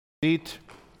Seat.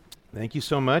 Thank you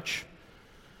so much.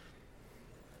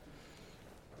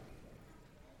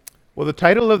 Well, the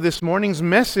title of this morning's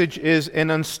message is An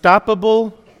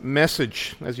Unstoppable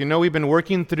Message. As you know, we've been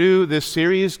working through this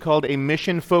series called A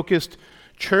Mission-Focused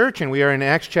Church, and we are in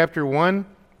Acts chapter 1.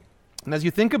 And as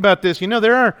you think about this, you know,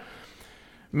 there are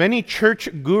many church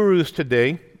gurus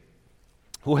today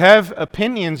who have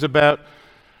opinions about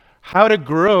how to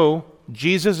grow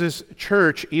Jesus'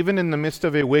 church, even in the midst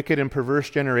of a wicked and perverse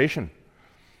generation.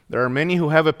 There are many who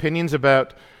have opinions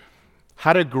about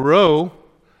how to grow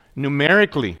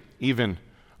numerically, even,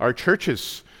 our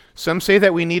churches. Some say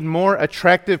that we need more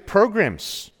attractive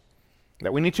programs,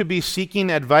 that we need to be seeking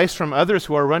advice from others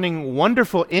who are running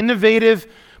wonderful,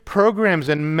 innovative programs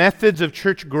and methods of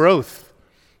church growth,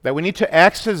 that we need to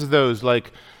access those,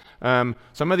 like some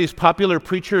of these popular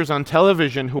preachers on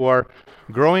television who are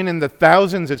growing in the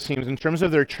thousands, it seems, in terms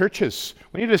of their churches.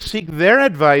 We need to seek their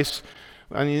advice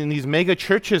in these mega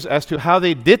churches as to how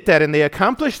they did that and they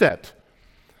accomplished that.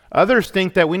 Others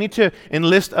think that we need to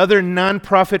enlist other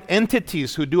nonprofit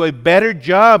entities who do a better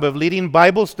job of leading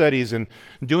Bible studies and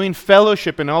doing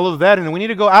fellowship and all of that. And we need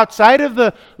to go outside of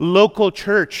the local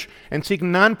church and seek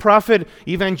nonprofit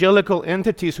evangelical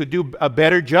entities who do a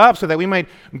better job so that we might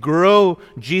grow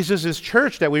Jesus'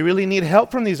 church, that we really need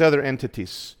help from these other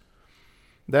entities.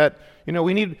 That, you know,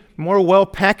 we need more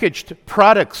well-packaged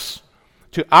products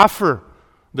to offer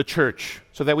the church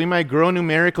so that we might grow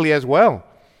numerically as well.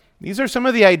 These are some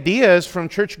of the ideas from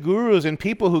church gurus and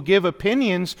people who give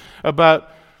opinions about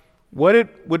what it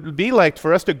would be like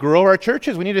for us to grow our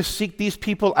churches. We need to seek these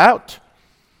people out.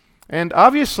 And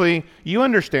obviously, you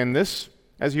understand this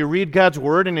as you read God's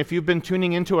Word, and if you've been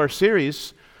tuning into our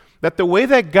series, that the way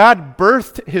that God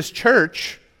birthed His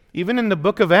church, even in the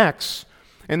book of Acts,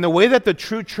 and the way that the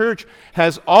true church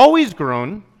has always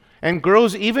grown and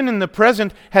grows even in the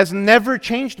present has never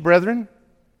changed, brethren.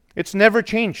 It's never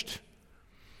changed.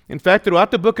 In fact,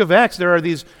 throughout the book of Acts, there are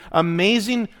these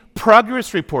amazing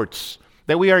progress reports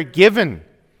that we are given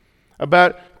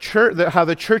about how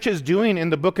the church is doing in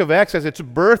the book of Acts as its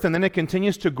birth, and then it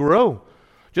continues to grow.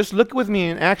 Just look with me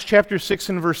in Acts chapter 6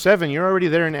 and verse 7. You're already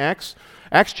there in Acts.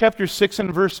 Acts chapter 6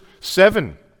 and verse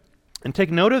 7. And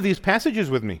take note of these passages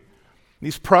with me.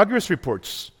 These progress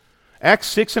reports. Acts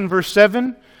 6 and verse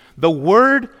 7, the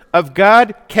word of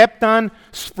God kept on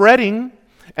spreading,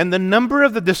 and the number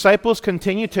of the disciples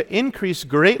continued to increase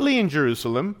greatly in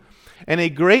Jerusalem, and a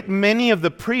great many of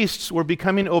the priests were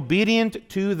becoming obedient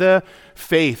to the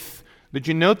faith. Did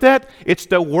you note that? It's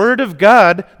the word of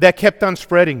God that kept on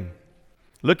spreading.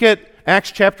 Look at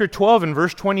Acts chapter 12 and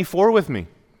verse 24 with me.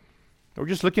 We're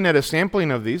just looking at a sampling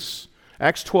of these.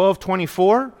 Acts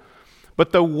 12:24.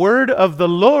 But the word of the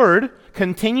Lord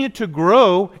continued to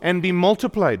grow and be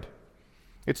multiplied.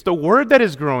 It's the word that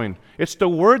is growing. It's the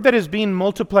word that is being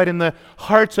multiplied in the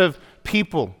hearts of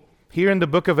people here in the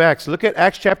book of Acts. Look at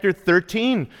Acts chapter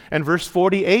 13 and verse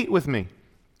 48 with me.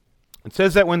 It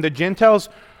says that when the Gentiles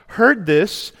heard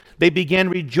this, they began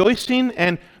rejoicing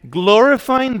and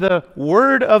glorifying the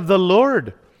word of the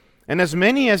Lord. And as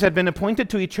many as had been appointed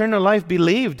to eternal life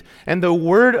believed, and the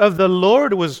word of the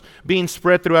Lord was being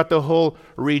spread throughout the whole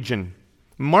region.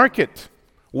 Mark it.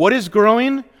 What is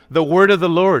growing? The word of the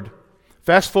Lord.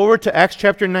 Fast forward to Acts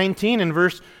chapter 19 and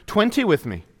verse 20 with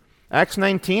me. Acts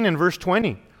 19 and verse 20.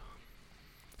 It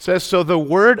says, so the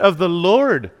word of the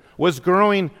Lord was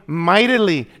growing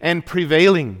mightily and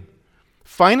prevailing.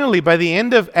 Finally, by the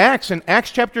end of Acts, in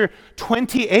Acts chapter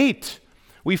 28,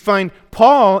 we find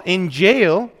Paul in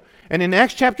jail. And in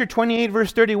Acts chapter 28,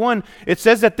 verse 31, it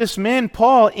says that this man,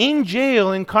 Paul, in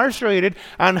jail, incarcerated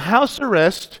on house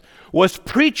arrest, was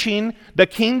preaching the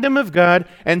kingdom of God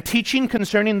and teaching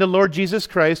concerning the Lord Jesus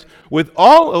Christ with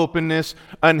all openness,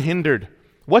 unhindered.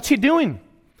 What's he doing?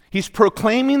 He's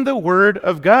proclaiming the word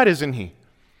of God, isn't he?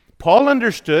 Paul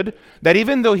understood that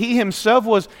even though he himself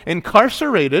was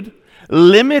incarcerated,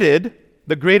 limited,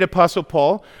 the great apostle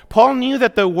Paul knew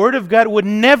that the word of God would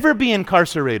never be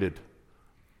incarcerated.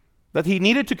 That he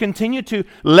needed to continue to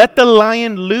let the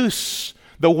lion loose,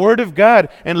 the word of God,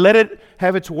 and let it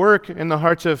have its work in the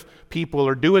hearts of people,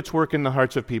 or do its work in the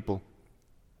hearts of people.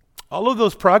 All of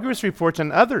those progress reports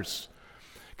and others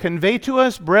convey to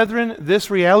us, brethren,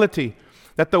 this reality,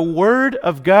 that the word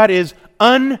of God is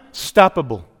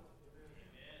unstoppable.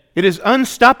 It is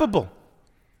unstoppable.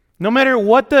 No matter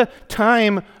what the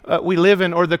time we live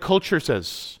in or the culture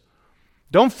says.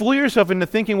 Don't fool yourself into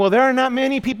thinking, well, there are not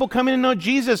many people coming to know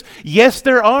Jesus. Yes,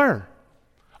 there are.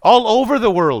 All over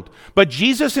the world. But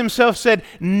Jesus himself said,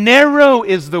 narrow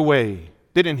is the way,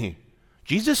 didn't he?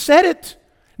 Jesus said it.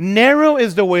 Narrow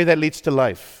is the way that leads to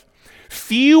life.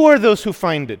 Few are those who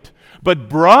find it. But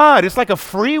broad, it's like a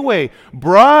freeway.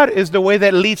 Broad is the way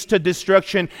that leads to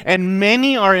destruction, and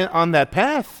many are on that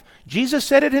path. Jesus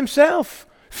said it himself.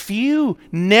 Few,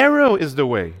 narrow is the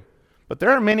way. But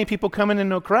there are many people coming to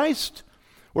know Christ.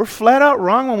 We're flat out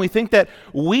wrong when we think that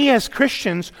we as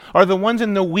Christians are the ones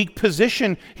in the weak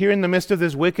position here in the midst of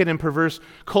this wicked and perverse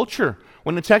culture,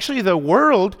 when it's actually the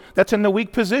world that's in the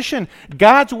weak position.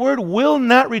 God's word will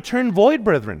not return void,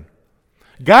 brethren.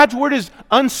 God's word is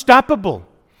unstoppable.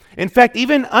 In fact,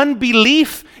 even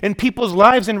unbelief in people's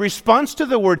lives in response to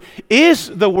the word is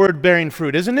the word bearing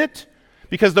fruit, isn't it?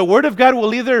 Because the word of God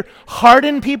will either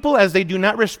harden people as they do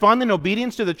not respond in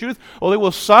obedience to the truth, or it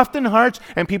will soften hearts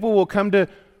and people will come to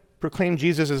proclaim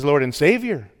Jesus as Lord and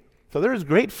Savior. So there is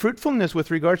great fruitfulness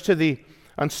with regards to the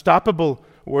unstoppable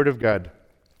word of God.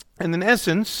 And in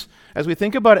essence, as we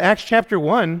think about Acts chapter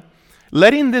 1,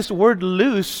 letting this word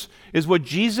loose is what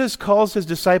Jesus calls his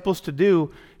disciples to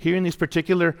do here in these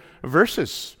particular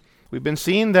verses. We've been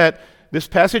seeing that this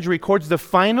passage records the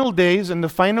final days and the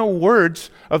final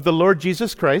words of the Lord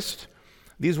Jesus Christ.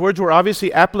 These words were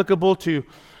obviously applicable to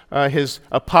his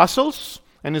apostles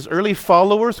and his early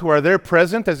followers who are there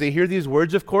present as they hear these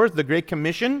words, of course, the Great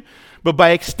Commission. But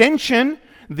by extension,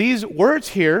 these words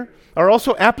here are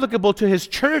also applicable to his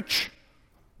church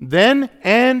then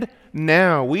and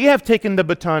now. We have taken the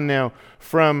baton now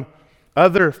from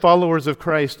other followers of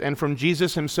Christ and from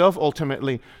Jesus himself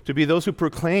ultimately to be those who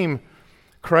proclaim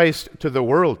Christ to the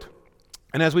world.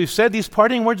 And as we've said, these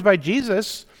parting words by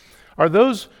Jesus are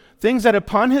those things that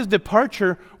upon his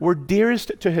departure were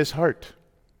dearest to his heart.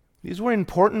 These were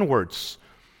important words.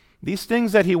 These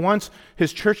things that he wants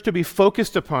his church to be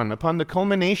focused upon the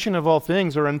culmination of all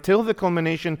things, or until the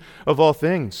culmination of all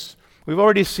things. We've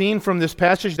already seen from this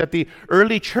passage that the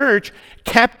early church,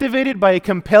 captivated by a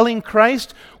compelling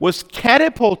Christ, was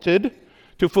catapulted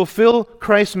to fulfill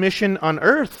Christ's mission on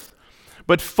earth.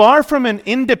 But far from an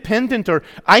independent or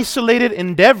isolated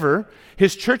endeavor,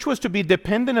 his church was to be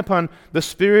dependent upon the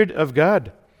Spirit of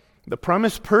God. The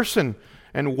promised person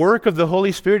and work of the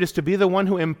Holy Spirit is to be the one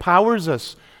who empowers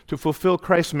us to fulfill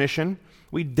Christ's mission.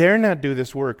 We dare not do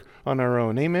this work on our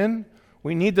own. Amen?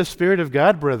 We need the Spirit of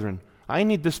God, brethren. I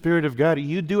need the Spirit of God.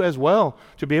 You do as well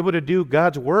to be able to do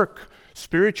God's work.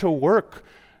 Spiritual work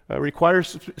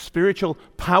requires spiritual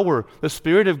power. The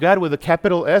Spirit of God with a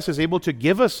capital S is able to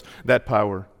give us that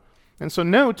power. And so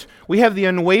note, we have the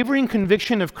unwavering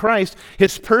conviction of Christ,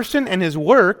 his person and his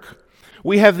work.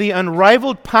 We have the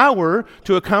unrivaled power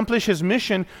to accomplish his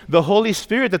mission, the Holy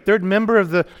Spirit, the third member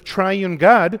of the triune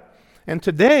God. And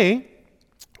today,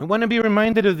 we want to be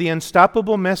reminded of the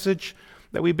unstoppable message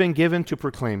that we've been given to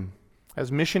proclaim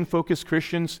as mission-focused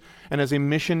Christians and as a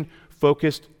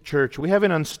mission-focused church. We have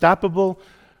an unstoppable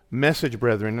message,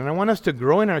 brethren, and I want us to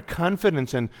grow in our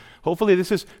confidence, and hopefully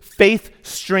this is faith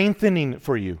strengthening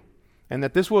for you, and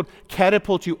that this will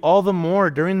catapult you all the more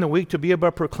during the week to be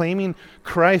about proclaiming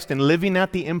Christ and living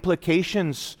out the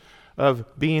implications of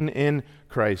being in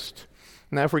Christ.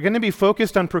 Now, if we're going to be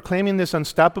focused on proclaiming this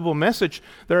unstoppable message,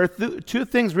 there are two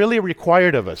things really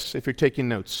required of us if you're taking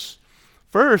notes.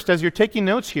 First, as you're taking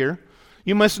notes here,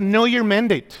 you must know your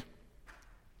mandate.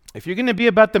 If you're going to be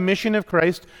about the mission of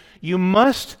Christ, you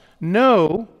must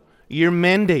know your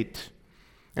mandate.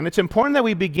 And it's important that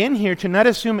we begin here to not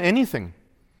assume anything.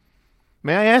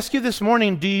 May I ask you this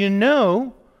morning, do you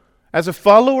know, as a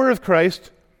follower of Christ,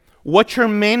 what your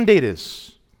mandate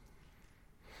is?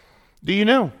 Do you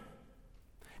know?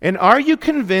 And are you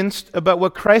convinced about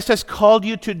what Christ has called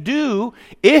you to do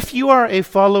if you are a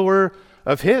follower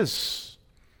of his?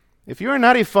 If you are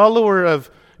not a follower of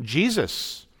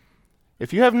Jesus,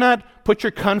 if you have not put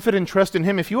your confident trust in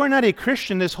him, if you are not a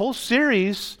Christian, this whole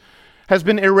series has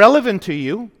been irrelevant to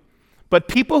you. But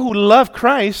people who love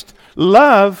Christ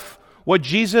love what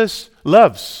Jesus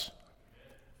loves.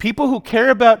 People who care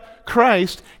about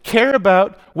Christ care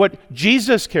about what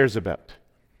Jesus cares about.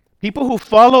 People who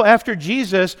follow after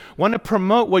Jesus want to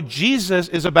promote what Jesus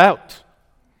is about.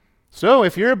 So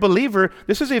if you're a believer,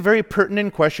 this is a very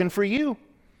pertinent question for you.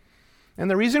 And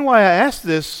the reason why I ask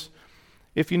this,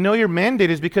 if you know your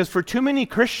mandate, is because for too many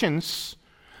Christians,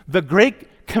 the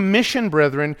Great Commission,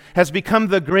 brethren, has become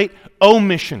the Great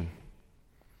Omission.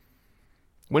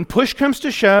 When push comes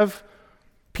to shove,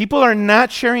 people are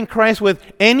not sharing Christ with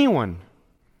anyone.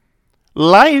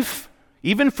 Life,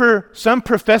 even for some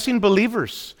professing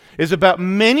believers, is about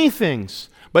many things,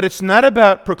 but it's not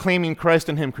about proclaiming Christ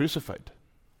and him crucified.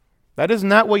 That is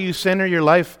not what you center your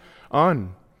life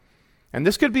on. And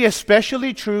this could be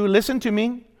especially true, listen to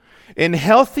me, in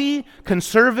healthy,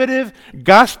 conservative,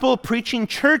 gospel-preaching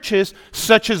churches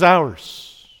such as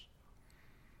ours,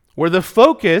 where the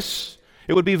focus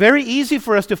it would be very easy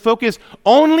for us to focus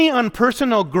only on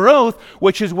personal growth,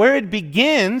 which is where it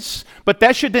begins, but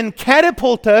that should then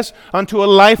catapult us onto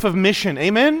a life of mission.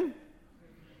 Amen?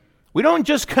 We don't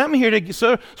just come here to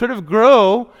sort of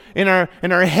grow in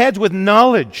our heads with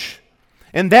knowledge.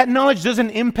 And that knowledge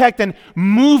doesn't impact and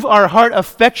move our heart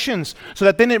affections so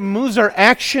that then it moves our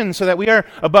actions so that we are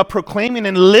about proclaiming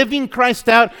and living Christ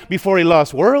out before a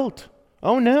lost world.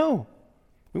 Oh no.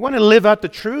 We want to live out the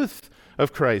truth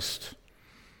of Christ.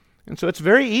 And so it's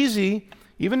very easy,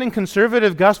 even in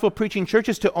conservative gospel preaching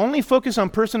churches, to only focus on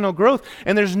personal growth,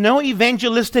 and there's no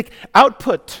evangelistic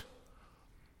output.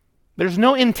 There's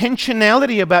no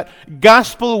intentionality about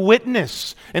gospel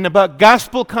witness and about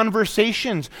gospel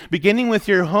conversations, beginning with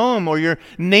your home or your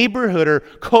neighborhood or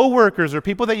coworkers or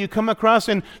people that you come across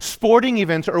in sporting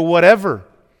events or whatever.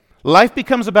 Life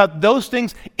becomes about those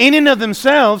things in and of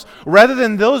themselves rather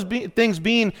than those things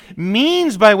being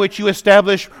means by which you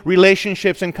establish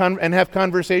relationships and have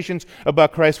conversations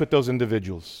about Christ with those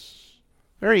individuals.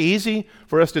 Very easy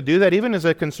for us to do that, even as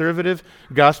a conservative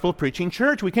gospel preaching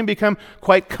church. We can become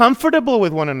quite comfortable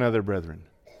with one another, brethren.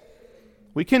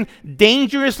 We can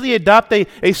dangerously adopt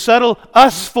a subtle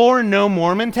us for no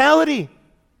more mentality.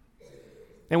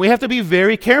 And we have to be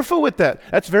very careful with that.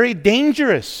 That's very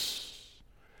dangerous.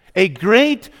 A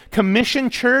Great Commission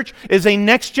church is a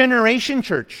next generation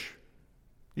church.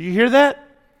 Do you hear that?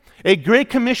 A Great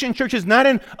Commission church is not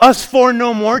an us for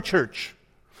no more church.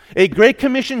 A Great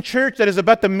Commission church that is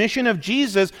about the mission of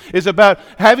Jesus is about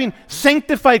having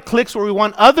sanctified cliques where we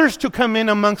want others to come in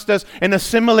amongst us and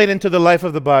assimilate into the life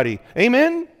of the body.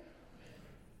 Amen?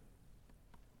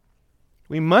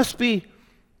 We must be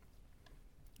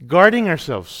guarding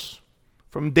ourselves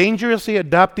from dangerously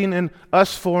adopting an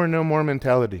us for no more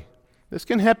mentality. This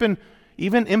can happen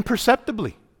even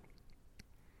imperceptibly,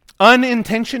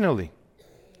 unintentionally.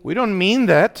 We don't mean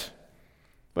that,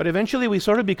 but eventually we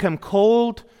sort of become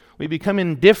cold. We become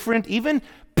indifferent, even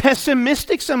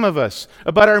pessimistic, some of us,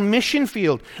 about our mission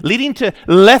field, leading to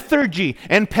lethargy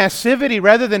and passivity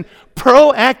rather than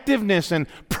proactiveness and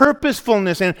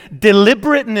purposefulness and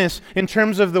deliberateness in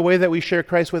terms of the way that we share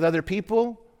Christ with other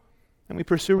people, and we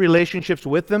pursue relationships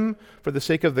with them for the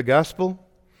sake of the gospel.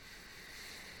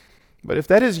 But if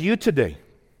that is you today,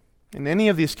 in any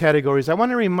of these categories, I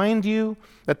want to remind you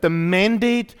that the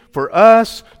mandate for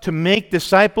us to make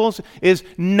disciples is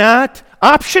not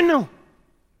optional.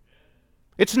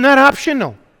 It's not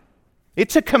optional.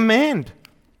 It's a command.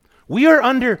 We are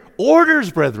under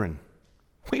orders, brethren.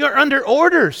 We are under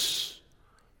orders.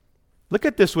 Look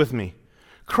at this with me.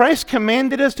 Christ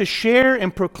commanded us to share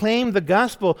and proclaim the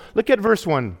gospel. Look at verse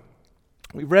 1.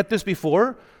 We've read this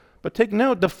before, but take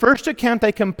note. The first account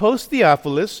I composed,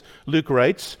 Theophilus, Luke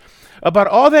writes, about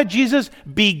all that Jesus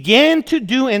began to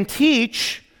do and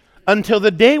teach until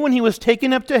the day when he was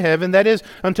taken up to heaven, that is,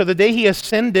 until the day he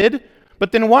ascended.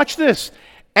 But then watch this.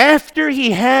 After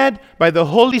he had, by the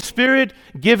Holy Spirit,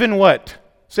 given what?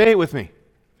 Say it with me.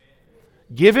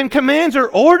 Given commands or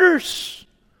orders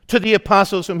to the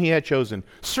apostles whom he had chosen.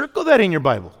 Circle that in your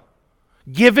Bible.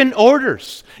 Given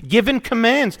orders, given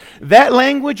commands. That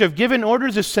language of given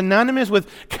orders is synonymous with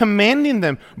commanding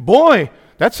them. Boy,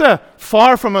 that's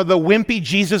far from the wimpy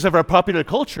Jesus of our popular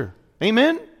culture.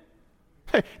 Amen?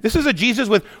 Hey, this is a Jesus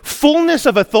with fullness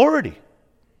of authority,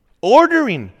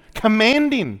 ordering,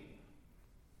 commanding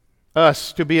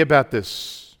us to be about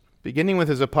this. Beginning with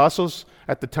his apostles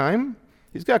at the time,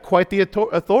 he's got quite the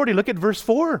authority. Look at verse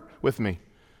 4 with me.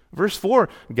 Verse 4,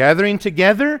 gathering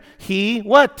together, he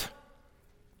what?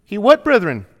 He what,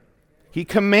 brethren? He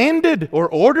commanded or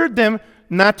ordered them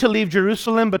not to leave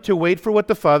Jerusalem, but to wait for what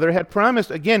the Father had promised.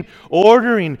 Again,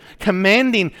 ordering,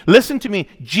 commanding. Listen to me.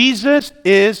 Jesus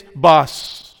is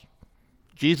boss.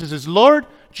 Jesus is Lord.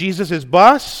 Jesus is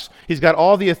boss. He's got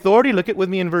all the authority. Look at with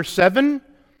me in verse 7.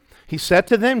 He said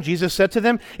to them, Jesus said to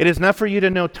them, it is not for you to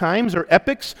know times or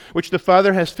epochs which the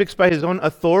Father has fixed by his own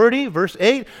authority. Verse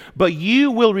 8, but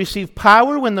you will receive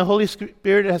power when the Holy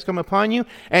Spirit has come upon you,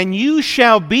 and you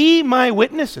shall be my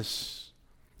witnesses.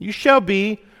 You shall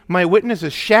be my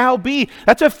witnesses. Shall be.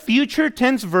 That's a future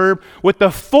tense verb with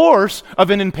the force of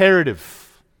an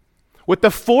imperative, with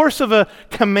the force of a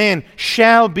command.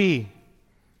 Shall be.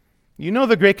 You know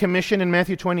the Great Commission in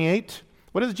Matthew 28?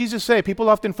 What does Jesus say? People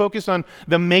often focus on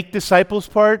the make disciples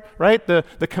part, right? The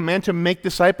command to make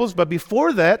disciples. But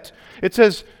before that, it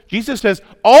says, Jesus says,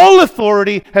 all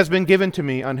authority has been given to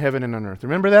me on heaven and on earth.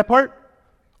 Remember that part?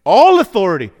 All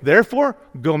authority. Therefore,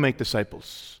 go make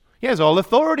disciples. He has all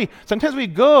authority. Sometimes we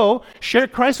go share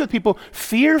Christ with people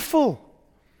fearful,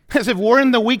 as if we're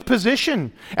in the weak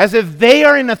position, as if they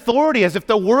are in authority, as if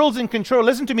the world's in control.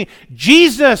 Listen to me.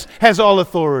 Jesus has all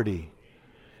authority.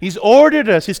 He's ordered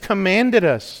us. He's commanded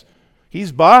us.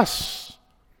 He's boss.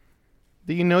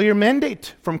 Do you know your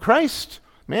mandate from Christ?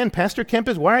 Man, Pastor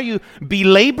Kempis, why are you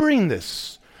belaboring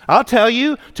this? I'll tell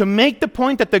you, to make the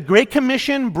point that the Great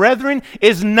Commission, brethren,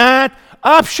 is not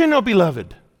optional,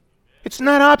 beloved. It's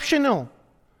not optional.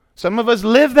 Some of us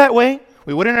live that way.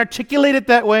 We wouldn't articulate it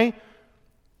that way,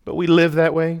 but we live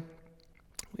that way.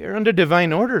 We are under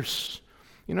divine orders.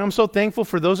 You know, I'm so thankful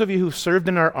for those of you who've served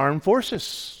in our armed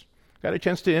forces. Got a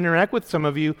chance to interact with some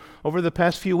of you over the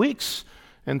past few weeks,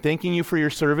 and thanking you for your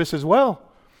service as well.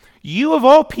 You, of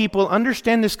all people,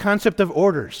 understand this concept of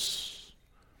orders.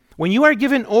 When you are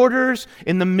given orders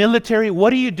in the military, what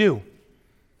do?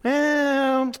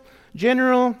 Well,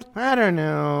 General, I don't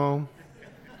know.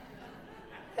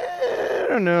 I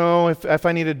don't know if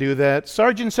I need to do that.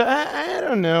 Sergeant, I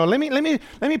don't know. Let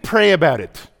me pray about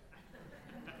it.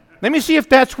 Let me see if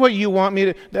that's what you want me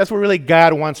to, that's what really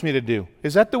God wants me to do.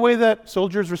 Is that the way that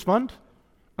soldiers respond?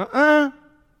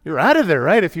 You're out of there,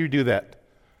 right, if you do that.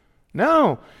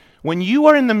 No. When you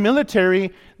are in the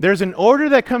military, there's an order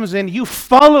that comes in. You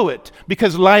follow it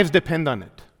because lives depend on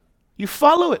it. You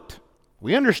follow it.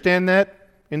 We understand that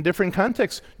in different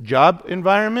contexts. Job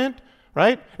environment,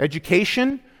 right?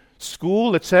 Education,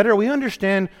 school, etc. We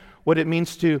understand what it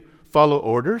means to follow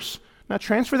orders. Now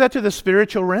transfer that to the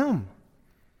spiritual realm.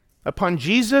 Upon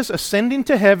Jesus ascending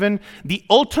to heaven, the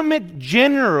ultimate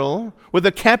general with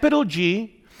a capital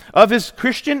G of his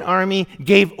Christian army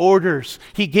gave orders.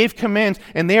 He gave commands,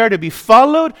 and they are to be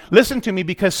followed, listen to me,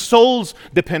 because souls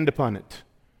depend upon it.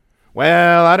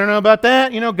 Well, I don't know about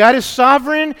that. You know, God is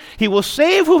sovereign. He will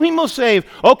save whom he will save.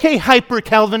 Okay,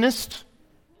 hyper-Calvinist.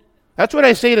 That's what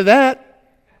I say to that,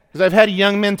 because I've had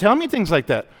young men tell me things like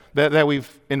that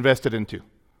we've invested into.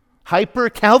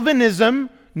 Hyper-Calvinism,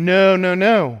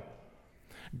 no.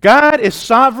 God is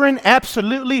sovereign,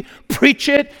 absolutely. Preach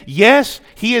it. Yes,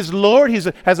 he is Lord. He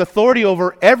has authority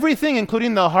over everything,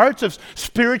 including the hearts of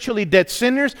spiritually dead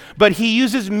sinners. But he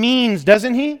uses means,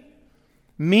 doesn't he?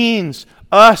 Means,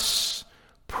 us,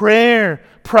 prayer,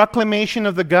 proclamation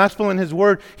of the gospel and his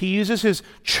word. He uses his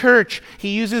church. He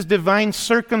uses divine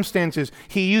circumstances.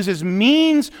 He uses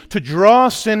means to draw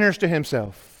sinners to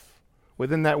himself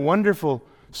within that wonderful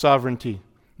sovereignty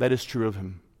that is true of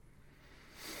him.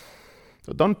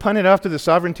 So don't punt it off to the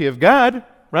sovereignty of God,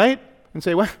 right? And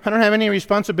say, well, I don't have any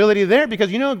responsibility there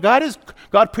because, you know, God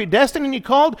predestined and he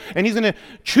called, and he's going to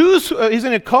choose, he's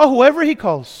going to call whoever he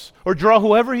calls or draw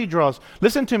whoever he draws.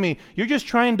 Listen to me. You're just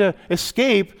trying to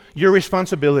escape your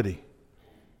responsibility.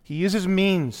 He uses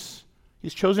means.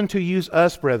 He's chosen to use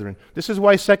us, brethren. This is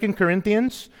why 2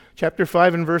 Corinthians chapter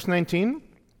 5 and verse 19,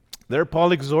 there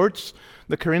Paul exhorts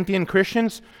the Corinthian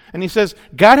Christians, and he says,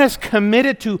 God has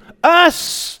committed to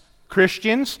us,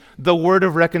 Christians, the word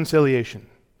of reconciliation.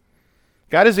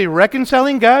 God is a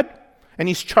reconciling God, and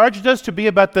he's charged us to be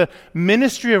about the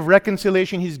ministry of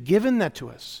reconciliation. He's given that to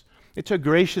us. It's a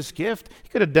gracious gift. He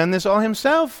could have done this all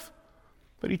himself,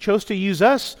 but he chose to use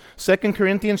us. 2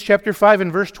 Corinthians chapter 5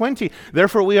 and verse 20.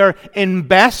 Therefore we are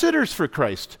ambassadors for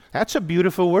Christ. That's a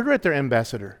beautiful word right there,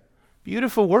 ambassador.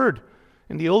 Beautiful word.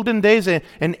 In the olden days, an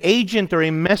agent or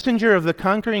a messenger of the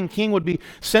conquering king would be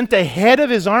sent ahead of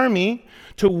his army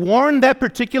to warn that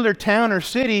particular town or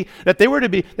city that they were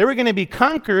going to be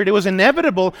conquered. It was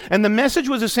inevitable, and the message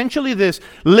was essentially this: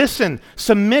 listen,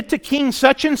 submit to king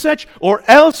such and such, or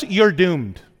else you're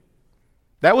doomed.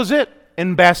 That was it,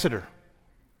 ambassador.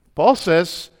 Paul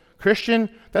says, Christian,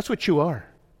 that's what you are.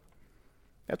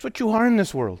 That's what you are in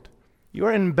this world. You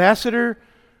are ambassador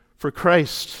for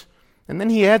Christ. And then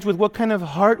he adds with what kind of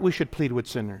heart we should plead with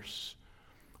sinners.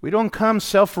 We don't come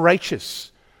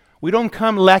self-righteous. We don't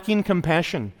come lacking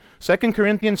compassion. 2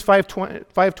 Corinthians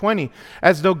 5:20,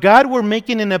 as though God were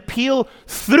making an appeal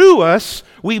through us,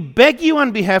 we beg you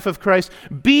on behalf of Christ,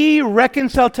 be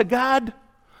reconciled to God.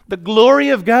 The glory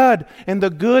of God and the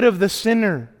good of the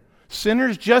sinner.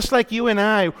 Sinners just like you and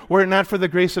I, were it not for the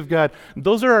grace of God.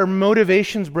 Those are our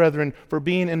motivations, brethren, for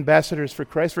being ambassadors for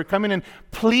Christ, for coming and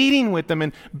pleading with them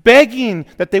and begging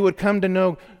that they would come to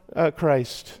know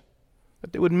Christ,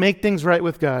 that they would make things right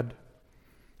with God.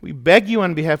 We beg you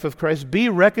on behalf of Christ, be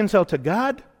reconciled to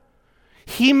God.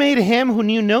 He made him who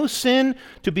knew no sin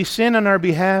to be sin on our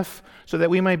behalf, so that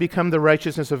we might become the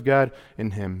righteousness of God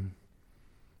in him.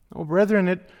 Oh, brethren,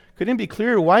 it couldn't be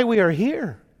clearer why we are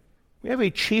here. We have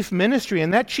a chief ministry,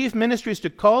 and that chief ministry is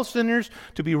to call sinners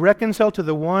to be reconciled to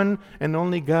the one and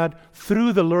only God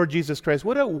through the Lord Jesus Christ.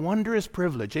 What a wondrous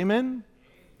privilege, amen?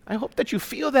 I hope that you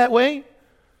feel that way.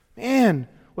 Man,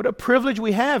 what a privilege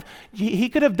we have. He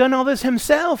could have done all this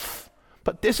himself,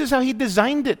 but this is how he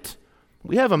designed it.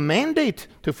 We have a mandate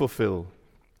to fulfill.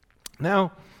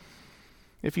 Now,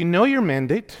 If you know your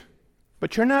mandate,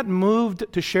 but you're not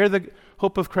moved to share the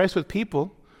hope of Christ with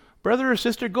people, brother or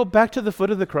sister, go back to the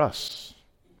foot of the cross.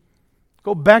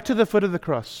 Go back to the foot of the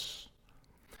cross.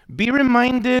 Be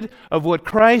reminded of what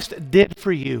Christ did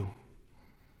for you.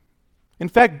 In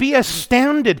fact, be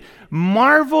astounded.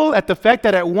 Marvel at the fact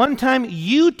that at one time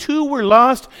you too were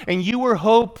lost and you were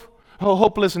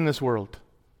hopeless in this world.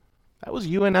 That was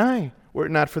you and I, were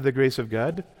it not for the grace of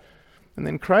God. And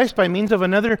then Christ, by means of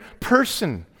another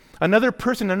person,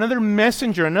 another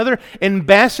messenger, another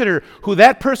ambassador, who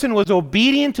that person was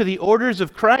obedient to the orders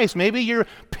of Christ. Maybe your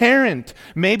parent,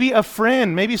 maybe a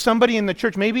friend, maybe somebody in the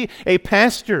church, maybe a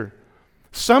pastor.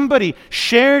 Somebody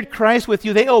shared Christ with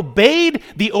you. They obeyed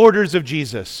the orders of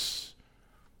Jesus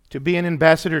to be an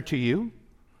ambassador to you.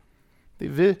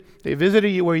 They visited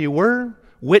you where you were,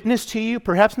 witnessed to you,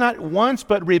 perhaps not once,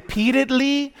 but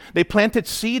repeatedly. They planted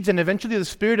seeds, and eventually the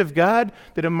Spirit of God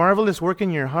did a marvelous work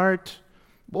in your heart.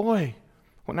 Boy,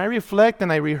 when I reflect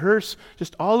and I rehearse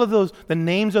just all of those, the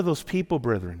names of those people,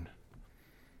 brethren,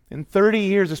 in 30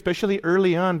 years, especially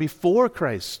early on, before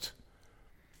Christ,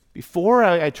 before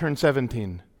I turned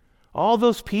 17, all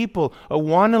those people,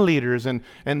 Awana leaders and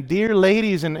dear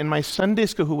ladies in my Sunday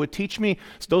school who would teach me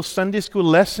those Sunday school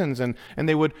lessons, and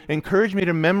they would encourage me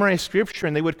to memorize Scripture,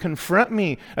 and they would confront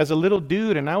me as a little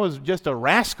dude, and I was just a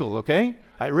rascal, okay?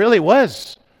 I really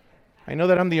was. I know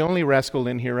that I'm the only rascal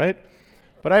in here, right?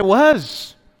 But I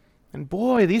was. And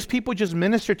boy, these people just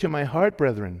ministered to my heart,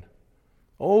 brethren,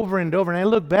 over and over. And I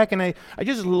look back and I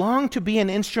just long to be an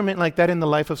instrument like that in the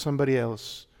life of somebody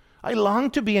else. I long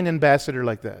to be an ambassador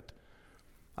like that.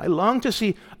 I long to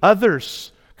see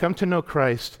others come to know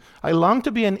Christ. I long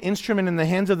to be an instrument in the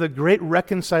hands of the great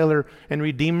reconciler and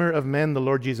redeemer of men, the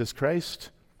Lord Jesus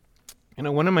Christ. You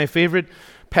know, one of my favorite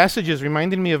passages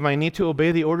reminding me of my need to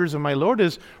obey the orders of my Lord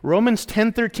is Romans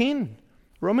 10:13.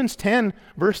 Romans 10,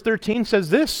 verse 13 says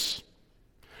this: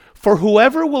 "For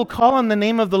whoever will call on the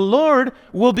name of the Lord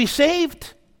will be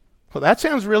saved." Well, that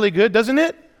sounds really good, doesn't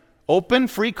it? Open,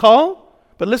 free call.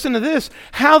 But listen to this.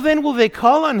 "How then will they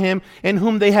call on him in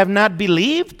whom they have not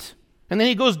believed?" And then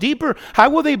he goes deeper. "How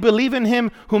will they believe in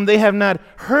him whom they have not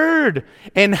heard?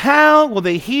 And how will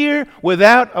they hear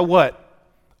without a what?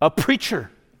 A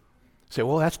preacher." Say,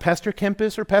 well, that's Pastor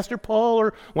Kempis or Pastor Paul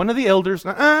or one of the elders.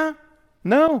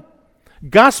 No.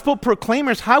 Gospel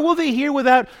proclaimers. How will they hear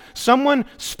without someone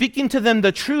speaking to them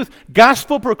the truth?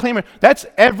 Gospel proclaimer. That's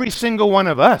every single one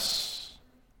of us,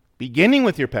 beginning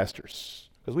with your pastors,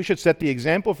 because we should set the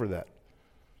example for that.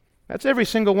 That's every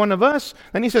single one of us.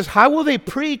 Then he says, "How will they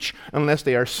preach unless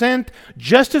they are sent?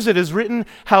 Just as it is written,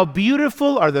 how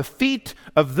beautiful are the feet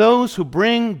of those who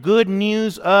bring good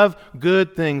news of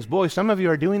good things." Boy, some of you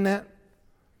are doing that.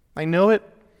 I know it.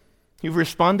 You've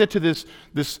responded to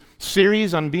this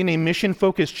series on being a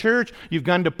mission-focused church. You've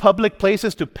gone to public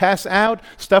places to pass out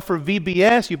stuff for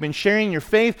VBS. You've been sharing your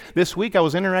faith. This week I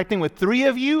was interacting with 3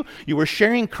 of you. You were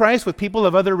sharing Christ with people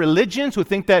of other religions who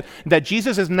think that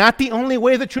Jesus is not the only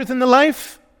way, the truth, and the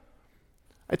life.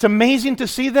 It's amazing to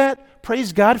see that.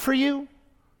 Praise God for you.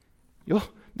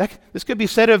 This could be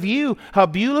said of you. How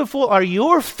beautiful are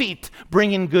your feet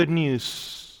bringing good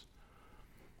news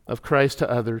of Christ to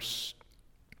others.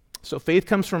 So faith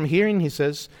comes from hearing, he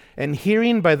says, and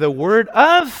hearing by the word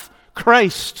of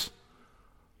Christ.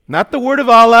 Not the word of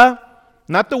Allah,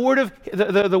 not the word of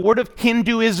the word of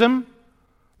Hinduism,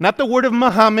 not the word of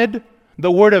Muhammad,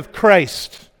 the word of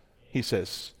Christ, he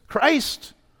says.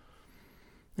 Christ.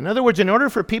 In other words, in order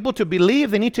for people to believe,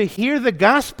 they need to hear the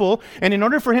gospel, and in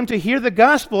order for him to hear the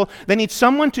gospel, they need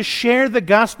someone to share the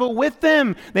gospel with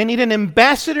them. They need an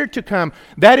ambassador to come.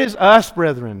 That is us,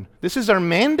 brethren. This is our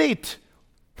mandate.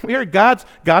 We are God's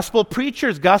gospel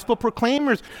preachers, gospel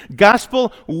proclaimers,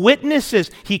 gospel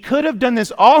witnesses. He could have done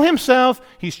this all himself.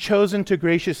 He's chosen to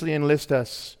graciously enlist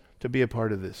us to be a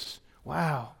part of this.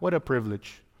 Wow, what a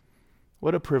privilege.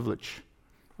 What a privilege.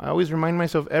 I always remind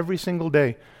myself every single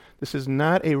day, this is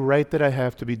not a right that I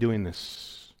have to be doing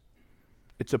this.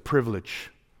 It's a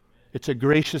privilege. It's a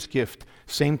gracious gift.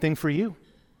 Same thing for you.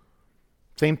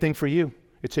 Same thing for you.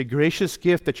 It's a gracious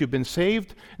gift that you've been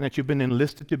saved and that you've been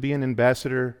enlisted to be an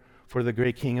ambassador for the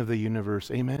great King of the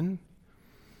universe. Amen?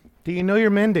 Do you know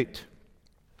your mandate?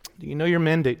 Do you know your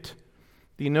mandate?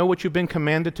 Do you know what you've been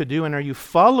commanded to do? And are you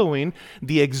following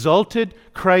the exalted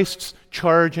Christ's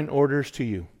charge and orders to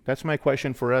you? That's my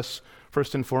question for us,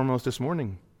 first and foremost, this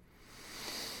morning.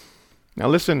 Now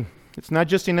listen, it's not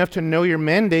just enough to know your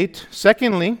mandate.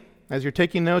 Secondly, as you're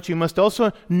taking notes, you must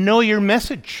also know your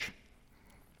message.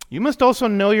 You must also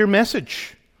know your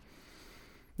message.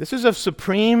 This is of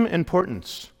supreme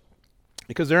importance.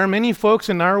 Because there are many folks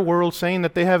in our world saying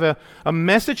that they have a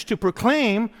message to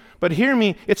proclaim, but hear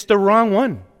me, it's the wrong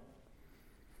one.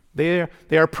 They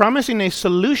are promising a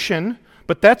solution,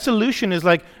 but that solution is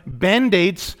like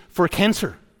Band-Aids for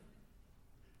cancer.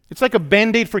 It's like a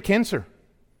Band-Aid for cancer.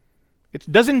 It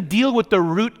doesn't deal with the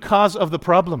root cause of the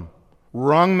problem.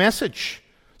 Wrong message.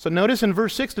 So notice in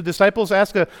verse 6, the disciples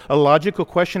ask a logical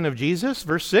question of Jesus.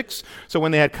 Verse 6, so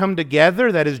when they had come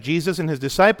together, that is Jesus and his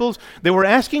disciples, they were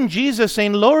asking Jesus,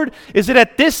 saying, Lord, is it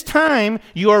at this time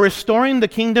you are restoring the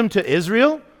kingdom to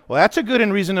Israel? Well, that's a good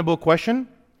and reasonable question.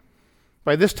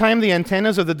 By this time, the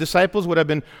antennas of the disciples would have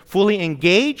been fully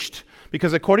engaged,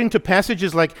 because according to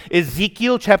passages like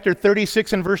Ezekiel chapter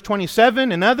 36 and verse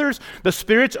 27 and others, the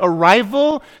Spirit's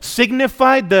arrival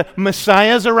signified the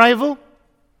Messiah's arrival.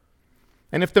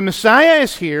 And if the Messiah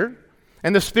is here,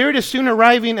 and the Spirit is soon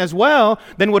arriving as well,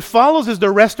 then what follows is the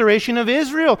restoration of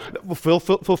Israel,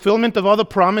 fulfillment of all the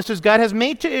promises God has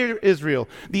made to Israel,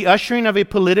 the ushering of a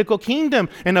political kingdom,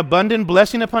 an abundant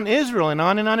blessing upon Israel, and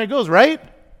on it goes, right?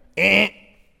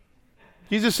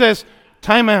 Jesus says,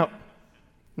 time out.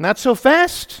 Not so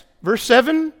fast. Verse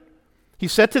 7, he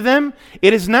said to them,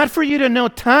 it is not for you to know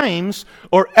times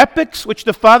or epochs which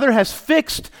the Father has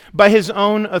fixed by his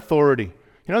own authority.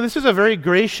 You know, this is a very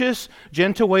gracious,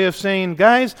 gentle way of saying,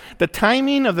 guys, the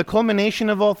timing of the culmination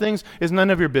of all things is none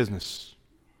of your business.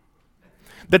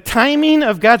 The timing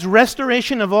of God's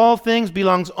restoration of all things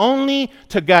belongs only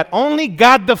to God. Only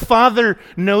God the Father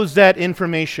knows that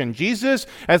information. Jesus,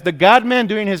 as the God-man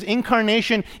during his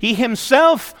incarnation, he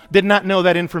himself did not know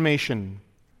that information.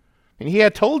 And he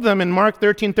had told them in Mark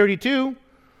 13:32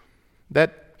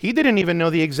 that he didn't even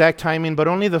know the exact timing, but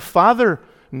only the Father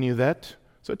knew that.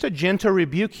 So it's a gentle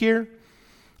rebuke here.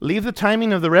 Leave the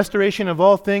timing of the restoration of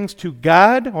all things to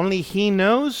God. Only he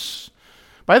knows.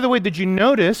 By the way, did you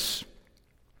notice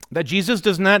that Jesus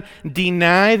does not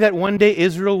deny that one day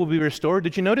Israel will be restored?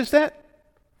 Did you notice that?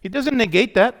 He doesn't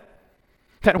negate that.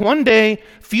 That one day,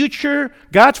 future,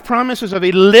 God's promises of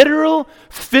a literal,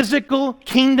 physical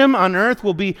kingdom on earth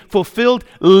will be fulfilled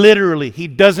literally. He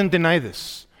doesn't deny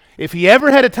this. If he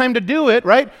ever had a time to do it,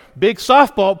 right? Big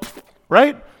softball,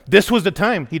 right? This was the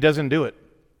time. He doesn't do it.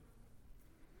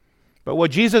 But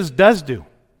what Jesus does do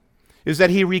is that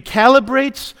he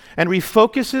recalibrates and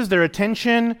refocuses their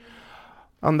attention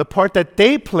on the part that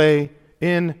they play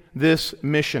in this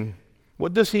mission.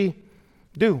 What does he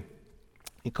do?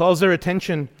 He calls their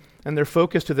attention and their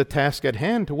focus to the task at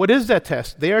hand. What is that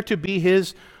task? They are to be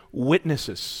his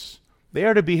witnesses. They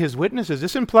are to be his witnesses.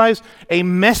 This implies a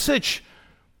message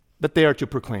that they are to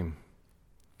proclaim.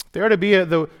 You're to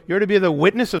be the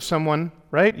witness of someone,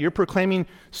 right? You're proclaiming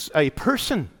a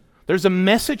person. There's a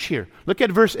message here. Look at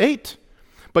verse 8.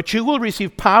 But you will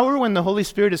receive power when the Holy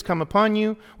Spirit has come upon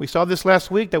you. We saw this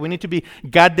last week, that we need to be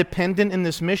God-dependent in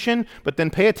this mission. But then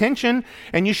pay attention.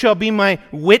 And you shall be my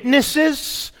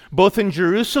witnesses, both in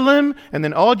Jerusalem and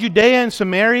then all Judea and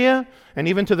Samaria, and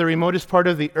even to the remotest part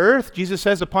of the earth. Jesus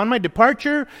says, upon my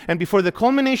departure and before the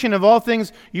culmination of all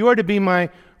things, you are to be my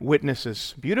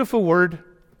witnesses. Beautiful word,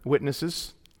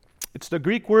 witnesses. It's the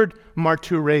Greek word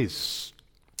martyres.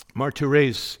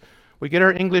 Martyres. We get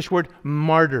our English word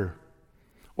martyr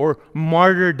or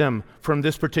martyrdom from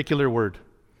this particular word.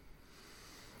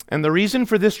 And the reason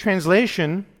for this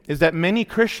translation is that many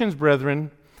Christians, brethren,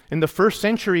 in the first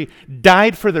century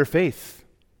died for their faith.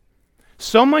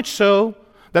 So much so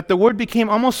that the word became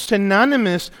almost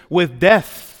synonymous with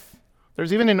death.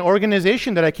 There's even an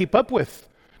organization that I keep up with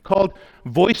called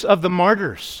Voice of the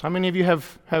Martyrs. How many of you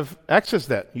have accessed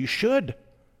that? You should.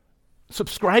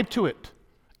 Subscribe to it.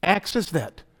 Access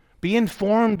that. Be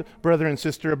informed, brother and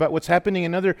sister, about what's happening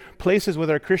in other places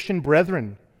with our Christian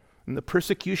brethren and the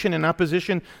persecution and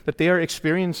opposition that they are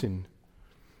experiencing.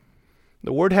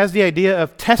 The word has the idea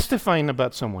of testifying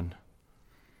about someone.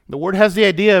 The word has the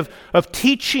idea of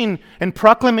teaching and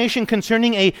proclamation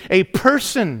concerning a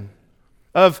person,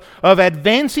 of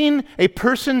advancing a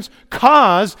person's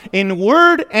cause in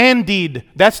word and deed.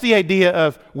 That's the idea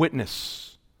of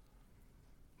witness.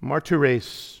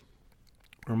 Martyres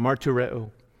or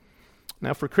martyreo.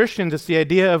 Now for Christians, it's the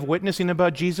idea of witnessing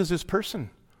about Jesus'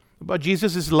 person, about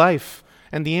Jesus' life,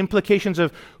 and the implications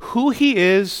of who he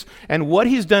is and what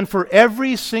he's done for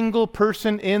every single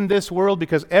person in this world,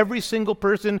 because every single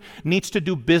person needs to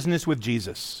do business with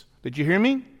Jesus. Did you hear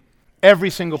me? Every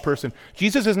single person.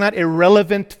 Jesus is not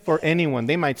irrelevant for anyone.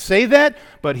 They might say that,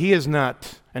 but he is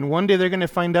not. And one day they're going to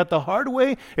find out the hard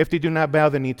way if they do not bow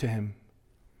the knee to him.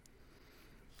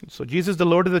 So Jesus, the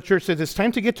Lord of the church, says, it's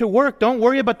time to get to work. Don't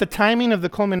worry about the timing of the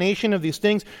culmination of these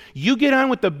things. You get on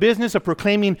with the business of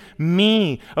proclaiming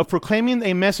me, of proclaiming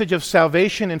a message of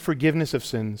salvation and forgiveness of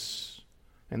sins.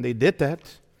 And they did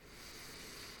that.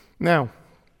 Now,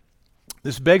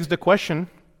 this begs the question,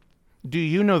 do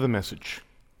you know the message?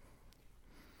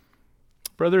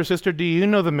 Brother or sister, do you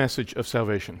know the message of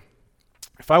salvation?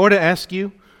 If I were to ask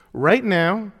you right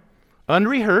now,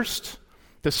 unrehearsed,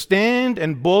 to stand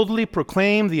and boldly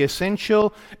proclaim the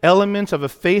essential elements of a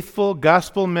faithful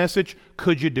gospel message,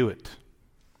 could you do it?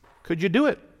 Could you do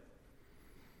it?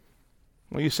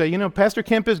 Well, you say, Pastor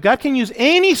Kempis, God can use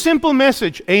any simple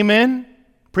message. Amen.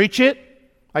 Preach it.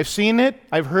 I've seen it.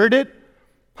 I've heard it.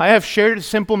 I have shared a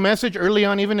simple message early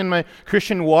on, even in my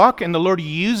Christian walk, and the Lord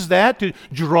used that to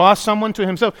draw someone to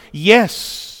himself.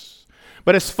 Yes.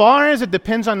 But as far as it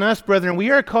depends on us, brethren, we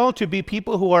are called to be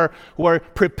people who are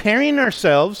preparing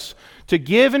ourselves to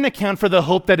give an account for the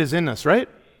hope that is in us, right?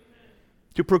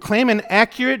 To proclaim an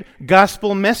accurate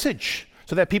gospel message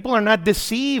so that people are not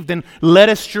deceived and led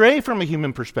astray from a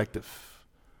human perspective.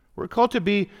 We're called to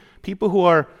be people who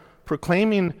are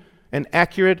proclaiming an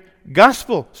accurate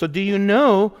gospel. So do you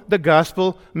know the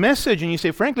gospel message? And you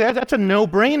say, frankly, that's a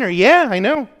no-brainer. Yeah, I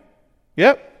know.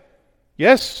 Yep.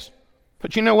 Yes.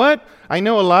 But you know what? I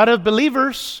know a lot of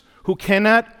believers who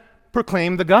cannot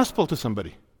proclaim the gospel to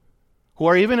somebody, who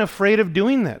are even afraid of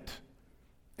doing that.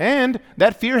 And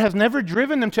that fear has never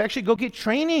driven them to actually go get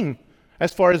training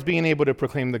as far as being able to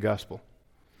proclaim the gospel.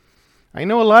 I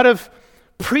know a lot of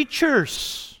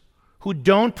preachers who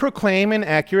don't proclaim an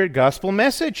accurate gospel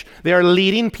message. They are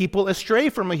leading people astray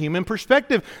from a human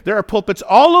perspective. There are pulpits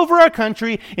all over our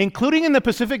country, including in the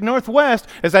Pacific Northwest,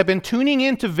 as I've been tuning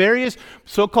into various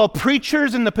so-called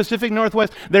preachers in the Pacific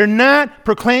Northwest. They're not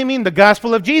proclaiming the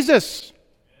gospel of Jesus.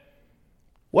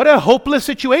 What a hopeless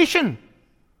situation.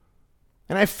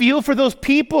 And I feel for those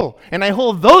people, and I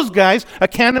hold those guys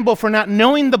accountable for not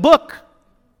knowing the book.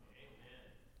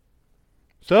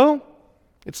 So,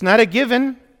 it's not a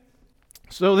given.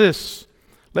 So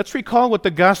let's recall what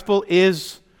the gospel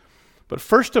is, but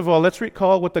first of all, let's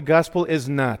recall what the gospel is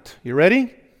not. You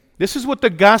ready? This is what the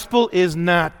gospel is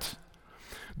not.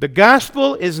 The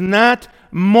gospel is not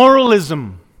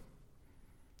moralism.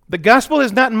 The gospel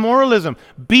is not moralism.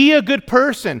 Be a good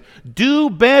person. Do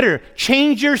better.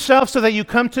 Change yourself so that you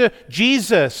come to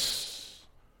Jesus.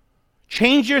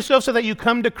 Change yourself so that you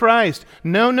come to Christ.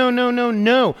 No.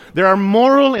 There are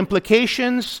moral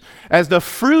implications as the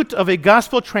fruit of a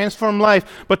gospel-transformed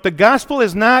life, but the gospel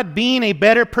is not being a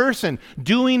better person,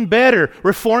 doing better,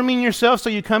 reforming yourself so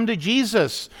you come to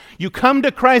Jesus. You come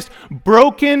to Christ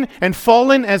broken and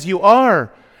fallen as you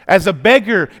are, as a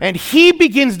beggar, and He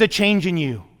begins to change in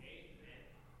you.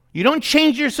 You don't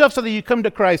change yourself so that you come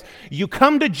to Christ. You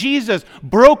come to Jesus,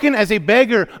 broken as a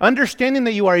beggar, understanding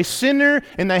that you are a sinner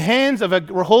in the hands of a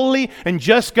holy and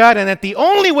just God, and that the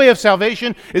only way of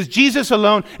salvation is Jesus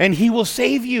alone, and He will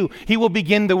save you. He will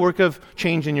begin the work of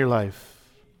change in your life.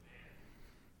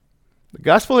 The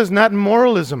gospel is not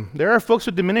moralism. There are folks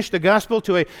who diminish the gospel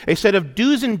to a set of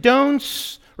do's and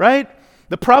don'ts, right?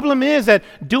 The problem is that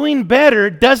doing better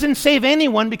doesn't save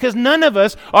anyone because none of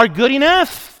us are good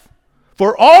enough.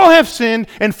 For all have sinned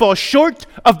and fall short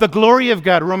of the glory of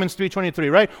God. Romans 3:23,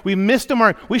 right? We missed the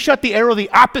mark. We shot the arrow the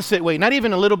opposite way, not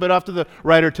even a little bit off to the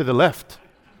right or to the left.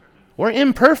 We're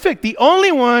imperfect. The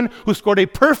only one who scored a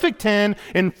perfect 10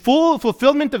 in full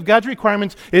fulfillment of God's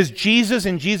requirements is Jesus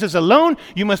and Jesus alone.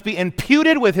 You must be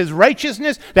imputed with His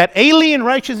righteousness, that alien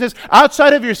righteousness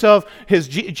outside of yourself.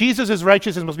 Jesus'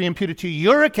 righteousness must be imputed to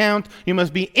your account. You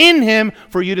must be in Him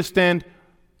for you to stand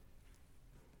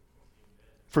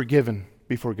forgiven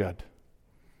before God.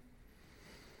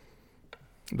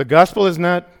 The gospel is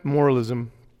not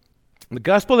moralism. The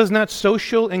gospel is not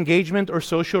social engagement or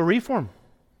social reform.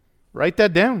 Write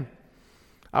that down.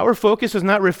 Our focus is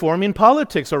not reforming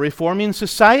politics or reforming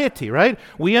society, right?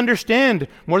 We understand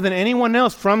more than anyone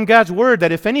else from God's word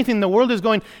that if anything, the world is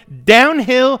going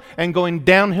downhill and going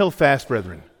downhill fast,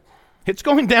 brethren. It's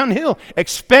going downhill.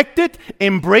 Expect it,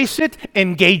 embrace it,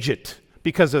 engage it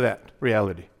because of that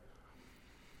reality.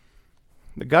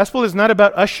 The gospel is not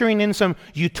about ushering in some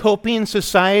utopian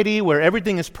society where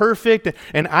everything is perfect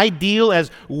and ideal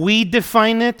as we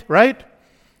define it, right?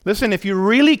 Listen, if you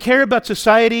really care about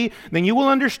society, then you will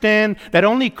understand that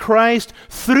only Christ,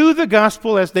 through the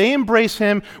gospel, as they embrace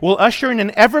Him, will usher in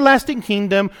an everlasting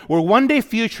kingdom where one day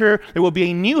future there will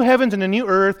be a new heavens and a new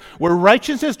earth where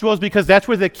righteousness dwells, because that's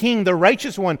where the King, the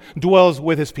righteous one, dwells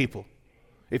with His people.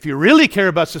 If you really care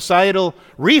about societal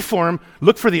reform,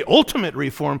 look for the ultimate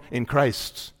reform in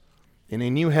Christ, in a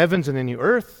new heavens and a new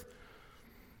earth.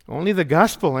 Only the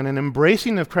gospel and an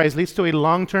embracing of Christ leads to a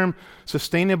long-term,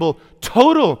 sustainable,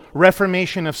 total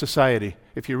reformation of society,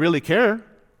 if you really care.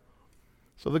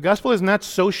 So the gospel is not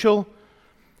social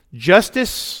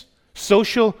justice,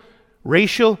 social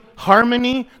racial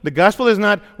harmony. The gospel is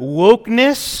not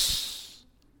wokeness.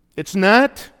 It's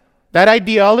not that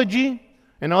ideology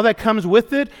and all that comes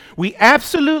with it. We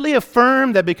absolutely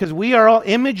affirm that because we are all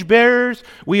image bearers,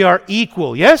 we are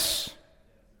equal. Yes?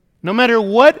 No matter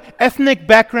what ethnic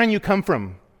background you come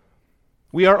from,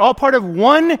 we are all part of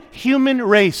one human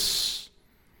race.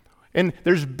 And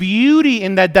there's beauty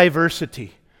in that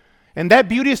diversity. And that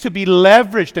beauty is to be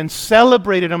leveraged and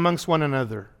celebrated amongst one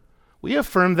another. We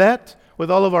affirm that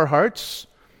with all of our hearts.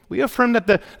 We affirm that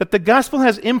the gospel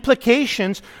has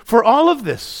implications for all of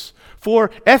this,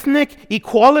 for ethnic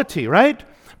equality, right?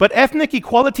 But ethnic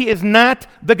equality is not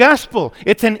the gospel.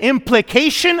 It's an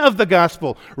implication of the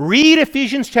gospel. Read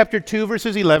Ephesians chapter 2,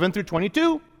 verses 11 through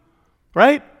 22,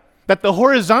 right? That the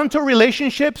horizontal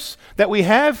relationships that we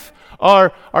have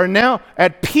are now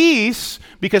at peace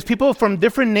because people from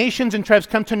different nations and tribes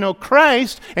come to know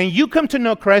Christ, and you come to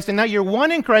know Christ, and now you're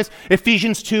one in Christ,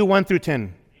 Ephesians 2, 1 through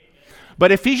 10.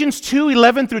 But Ephesians 2,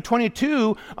 11 through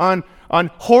 22 on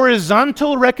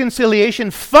horizontal reconciliation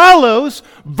follows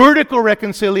vertical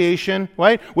reconciliation,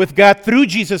 right, with God through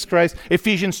Jesus Christ,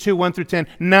 Ephesians 2, 1 through 10,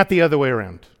 not the other way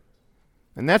around.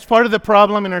 And that's part of the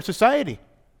problem in our society.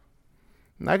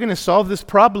 I'm not going to solve this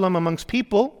problem amongst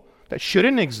people that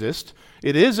shouldn't exist.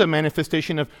 It is a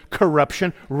manifestation of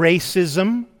corruption,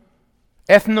 racism,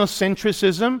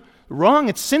 ethnocentrism. Wrong,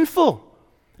 it's sinful.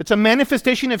 It's a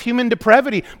manifestation of human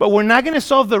depravity, but we're not going to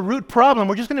solve the root problem.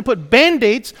 We're just going to put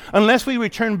Band-Aids unless we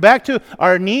return back to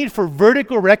our need for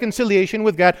vertical reconciliation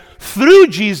with God through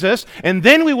Jesus, and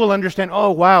then we will understand, oh,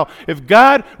 wow, if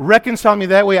God reconciled me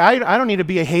that way, I don't need to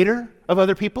be a hater of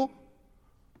other people.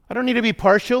 I don't need to be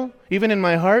partial, even in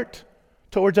my heart,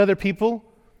 towards other people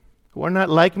who are not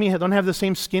like me, don't have the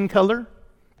same skin color.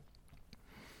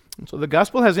 And so the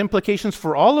gospel has implications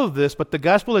for all of this, but the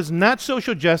gospel is not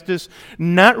social justice,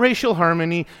 not racial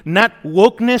harmony, not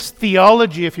wokeness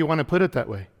theology, if you want to put it that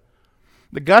way.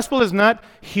 The gospel is not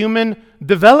human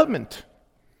development.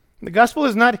 The gospel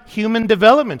is not human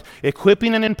development,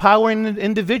 equipping and empowering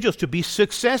individuals to be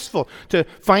successful, to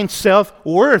find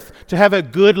self-worth, to have a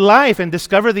good life and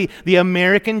discover the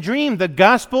American dream. The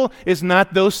gospel is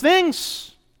not those things.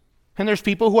 And there's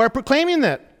people who are proclaiming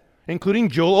that, including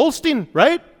Joel Osteen,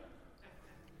 right?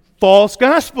 False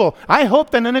gospel. I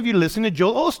hope that none of you listen to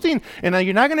Joel Osteen. And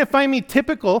you're not going to find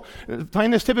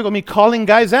this typical, me calling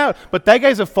guys out. But that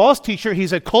guy's a false teacher.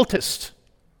 He's a cultist.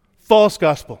 False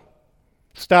gospel.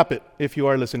 Stop it if you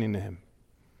are listening to him.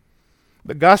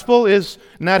 The gospel is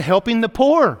not helping the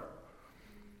poor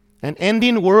and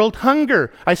ending world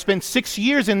hunger. I spent 6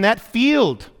 years in that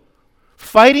field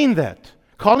fighting that,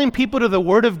 calling people to the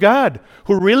Word of God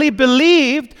who really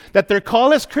believed that their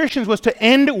call as Christians was to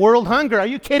end world hunger. Are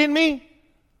you kidding me?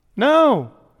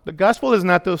 No. The gospel is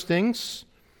not those things.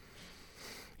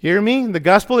 Hear me? The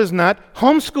gospel is not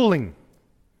homeschooling.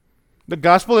 The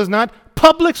gospel is not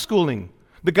public schooling.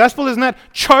 The gospel is not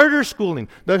charter schooling.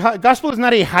 The gospel is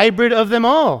not a hybrid of them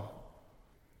all.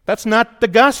 That's not the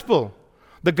gospel.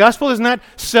 The gospel is not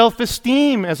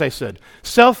self-esteem, as I said,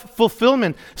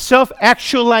 self-fulfillment,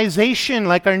 self-actualization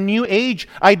like our New Age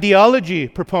ideology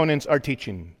proponents are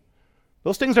teaching.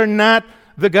 Those things are not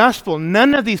the gospel.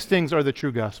 None of these things are the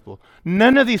true gospel.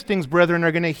 None of these things, brethren,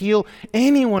 are going to heal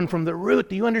anyone from the root.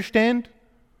 Do you understand?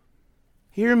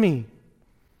 Hear me.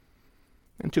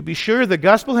 And to be sure, the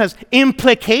gospel has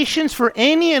implications for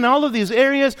any and all of these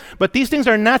areas, but these things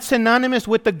are not synonymous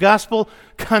with the gospel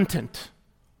content.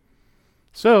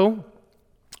 So,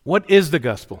 what is the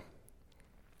gospel?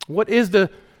 What is the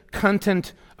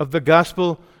content of the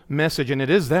gospel message? And it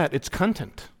is that, it's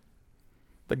content.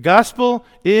 The gospel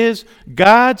is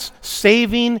God's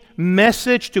saving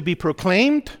message to be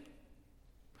proclaimed,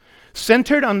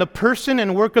 centered on the person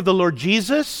and work of the Lord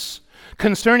Jesus,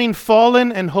 concerning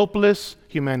fallen and hopeless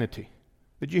humanity.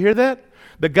 Did you hear that?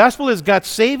 The gospel is God's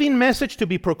saving message to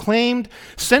be proclaimed,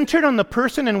 centered on the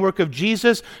person and work of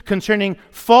Jesus concerning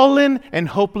fallen and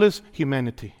hopeless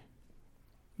humanity.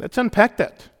 Let's unpack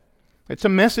that. It's a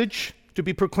message to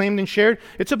be proclaimed and shared.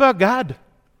 It's about God.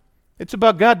 It's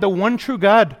about God, the one true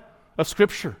God of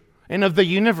Scripture and of the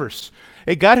universe.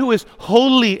 A God who is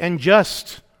holy and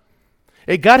just.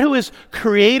 A God who is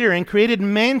creator and created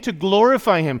man to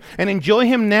glorify him and enjoy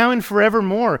him now and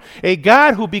forevermore. A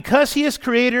God who, because he is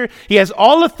creator, he has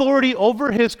all authority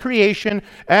over his creation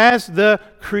as the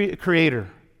creator.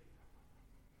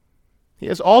 He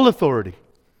has all authority.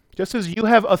 Just as you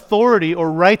have authority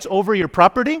or rights over your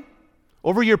property,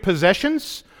 over your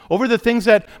possessions, over the things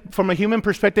that, from a human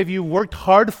perspective, you worked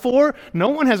hard for, no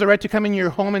one has a right to come in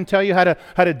your home and tell you how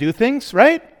to do things,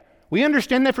 right? We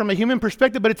understand that from a human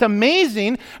perspective, but it's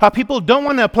amazing how people don't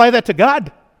want to apply that to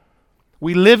God.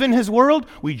 We live in his world,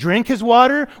 we drink his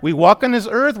water, we walk on his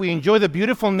earth, we enjoy the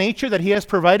beautiful nature that he has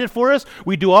provided for us.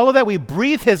 We do all of that. We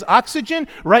breathe his oxygen.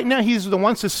 Right now, he's the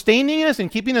one sustaining us and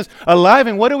keeping us alive.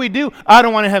 And what do? I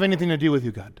don't want to have anything to do with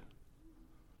you, God.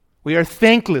 We are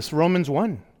thankless, Romans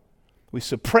 1. We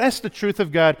suppress the truth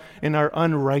of God in our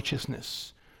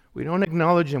unrighteousness. We don't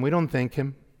acknowledge him. We don't thank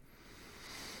him.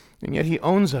 And yet he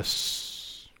owns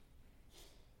us.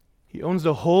 He owns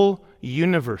the whole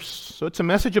universe. So it's a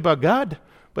message about God,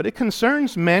 but it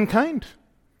concerns mankind.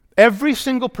 Every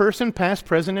single person, past,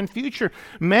 present, and future.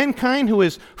 Mankind who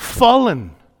is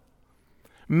fallen.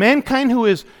 Mankind who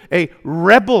is a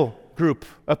rebel group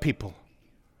of people.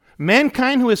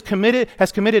 Mankind who has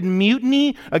committed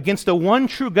mutiny against the one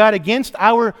true God, against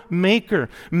our Maker.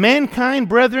 Mankind,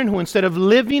 brethren, who instead of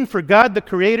living for God the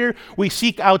Creator, we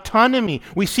seek autonomy,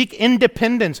 we seek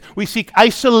independence, we seek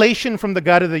isolation from the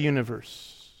God of the universe.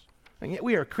 And yet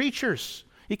we are creatures.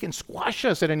 He can squash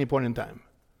us at any point in time.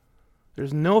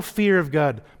 There's no fear of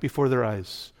God before their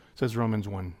eyes, says Romans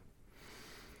 1.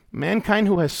 Mankind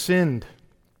who has sinned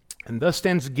and thus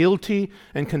stands guilty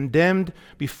and condemned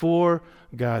before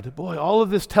God. Boy, all of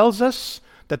this tells us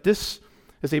that this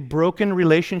is a broken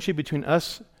relationship between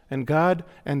us and God,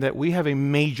 and that we have a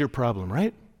major problem,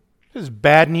 right? This is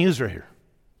bad news right here.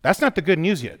 That's not the good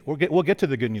news yet. We'll get to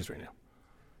the good news right now.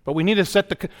 But we need to set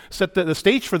the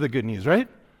stage for the good news, right?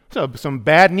 So some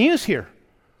bad news here.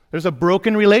 There's a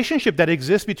broken relationship that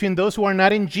exists between those who are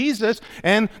not in Jesus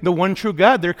and the one true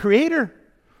God, their Creator.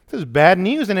 This is bad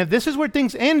news. And if this is where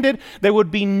things ended, there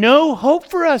would be no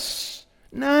hope for us.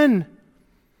 None.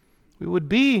 We would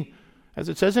be, as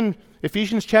it says in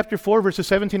Ephesians chapter 4, verses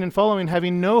 17 and following,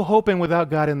 having no hope and without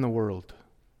God in the world,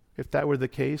 if that were the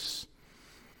case.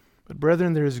 But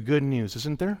brethren, there is good news,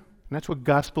 isn't there? And that's what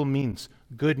gospel means,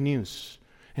 good news.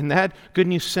 And that good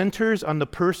news centers on the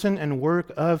person and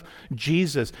work of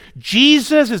Jesus.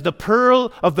 Jesus is the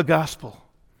pearl of the gospel.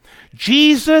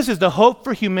 Jesus is the hope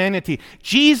for humanity.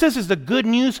 Jesus is the good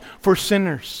news for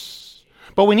sinners.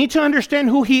 But we need to understand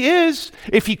who he is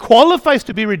if he qualifies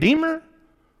to be Redeemer.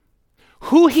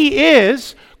 Who he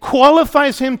is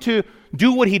qualifies him to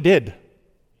do what he did.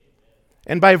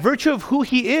 And by virtue of who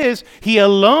he is, he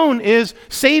alone is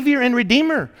Savior and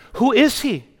Redeemer. Who is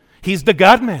he? He's the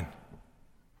God-man.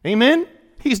 Amen?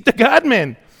 He's the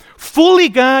God-man. Fully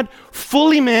God,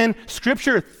 fully man.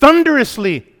 Scripture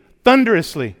thunderously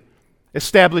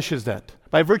establishes that.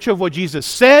 By virtue of what Jesus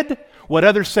said, what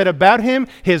others said about him,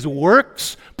 his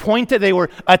works they were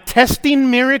attesting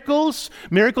miracles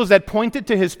that pointed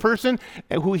to his person,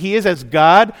 who he is as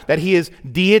God, that he is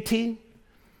deity.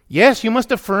 Yes, you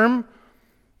must affirm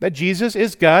that Jesus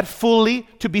is God fully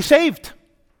to be saved.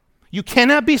 You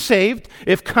cannot be saved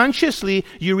if consciously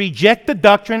you reject the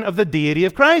doctrine of the deity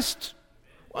of Christ.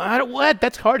 What?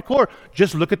 That's hardcore.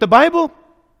 Just look at the Bible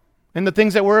and the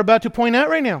things that we're about to point out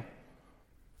right now.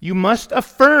 You must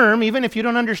affirm, even if you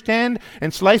don't understand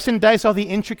and slice and dice all the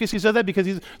intricacies of that,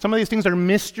 because some of these things are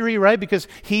mystery, right? Because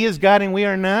he is God and we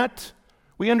are not.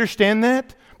 We understand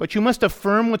that. But you must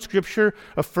affirm what Scripture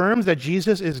affirms, that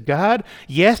Jesus is God.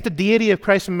 Yes, the deity of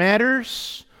Christ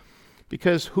matters,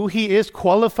 because who he is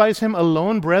qualifies him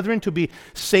alone, brethren, to be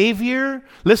Savior.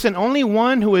 Listen, only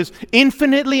one who is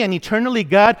infinitely and eternally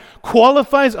God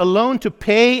qualifies alone to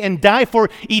pay and die for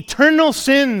eternal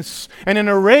sins and an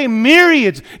array,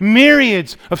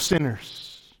 myriads of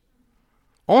sinners.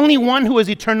 Only one who is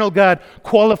eternal God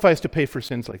qualifies to pay for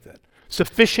sins like that,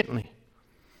 sufficiently.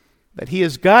 That he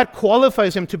is God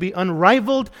qualifies him to be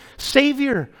unrivaled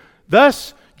Savior.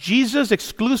 Thus, Jesus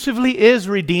exclusively is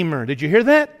Redeemer. Did you hear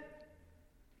that?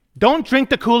 Don't drink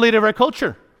the Kool-Aid of our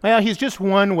culture. Well, he's just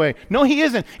one way. No, he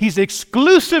isn't. He's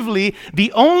exclusively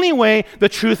the only way, the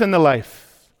truth, and the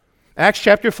life. Acts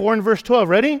chapter 4 and verse 12.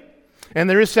 Ready? And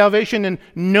there is salvation in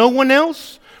no one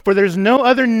else, for there is no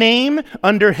other name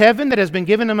under heaven that has been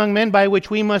given among men by which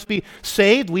we must be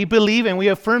saved. We believe and we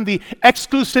affirm the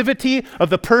exclusivity of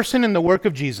the person and the work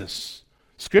of Jesus.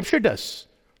 Scripture does.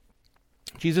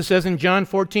 Jesus says in John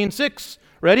 14:6.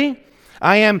 Ready?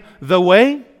 I am the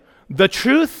way, the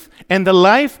truth, and the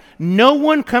life. No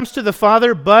one comes to the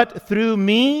Father but through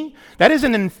me. That is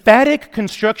an emphatic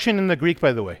construction in the Greek,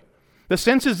 by the way. The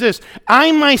sense is this: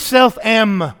 I myself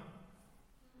am.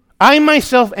 I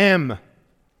myself am.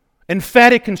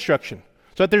 Emphatic construction.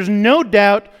 So that there's no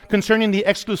doubt concerning the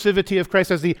exclusivity of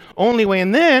Christ as the only way.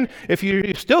 And then, if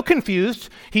you're still confused,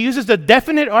 he uses the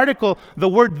definite article, the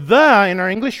word the, in our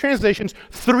English translations,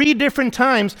 3 different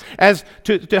times as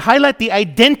to highlight the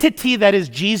identity that is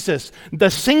Jesus, the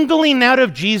singling out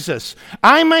of Jesus.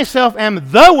 I myself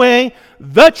am the way,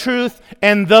 the truth,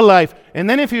 and the life. And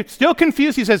then if you're still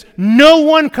confused, he says, no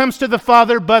one comes to the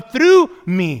Father but through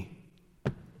me.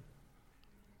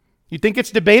 You think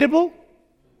it's debatable?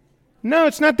 No,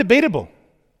 it's not debatable.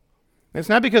 It's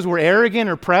not because we're arrogant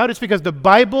or proud. It's because the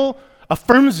Bible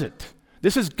affirms it.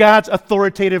 This is God's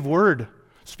authoritative word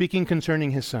speaking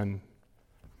concerning his Son.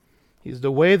 He's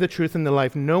the way, the truth, and the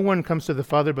life. No one comes to the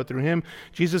Father but through him.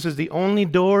 Jesus is the only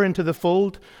door into the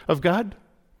fold of God.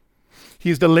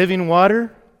 He's the living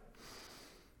water.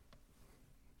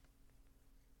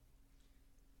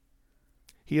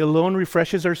 He alone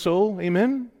refreshes our soul.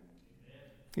 Amen?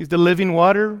 He's the living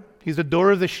water. He's the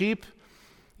door of the sheep.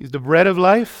 He's the bread of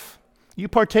life. You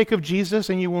partake of Jesus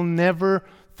and you will never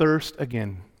thirst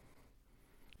again.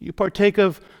 You partake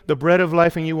of the bread of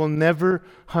life and you will never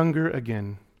hunger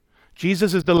again.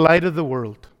 Jesus is the light of the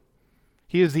world.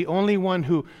 He is the only one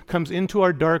who comes into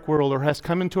our dark world or has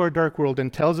come into our dark world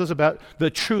and tells us about the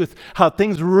truth, how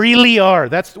things really are.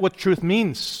 That's what truth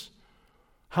means.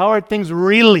 How are things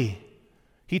really?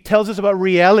 He tells us about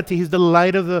reality. He's the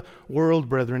light of the world,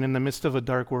 brethren, in the midst of a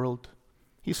dark world.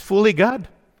 He's fully God.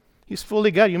 He's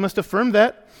fully God. You must affirm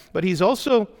that. But he's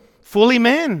also fully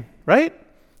man, right?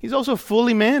 He's also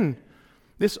fully man.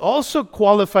 This also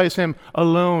qualifies him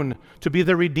alone to be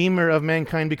the Redeemer of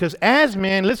mankind, because as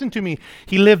man, listen to me,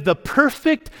 he lived the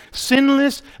perfect,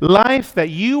 sinless life that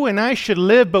you and I should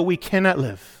live, but we cannot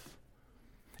live.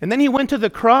 And then he went to the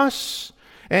cross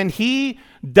and he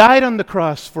died on the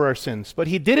cross for our sins, but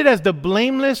he did it as the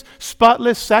blameless,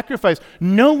 spotless sacrifice.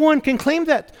 No one can claim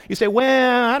that. You say,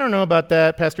 well, I don't know about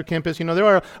that, Pastor Kempis. You know, there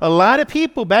are a lot of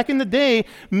people back in the day,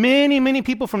 many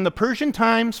people from the Persian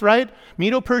times, right?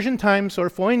 Medo-Persian times, or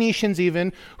Phoenicians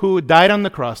even, who died on the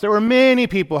cross. There were many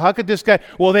people. How could this guy?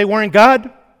 Well, they weren't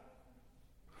God.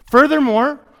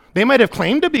 Furthermore, they might have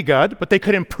claimed to be God, but they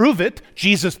couldn't prove it.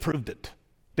 Jesus proved it,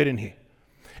 didn't he?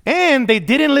 And they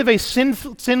didn't live a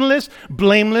sinless,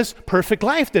 blameless, perfect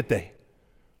life, did they?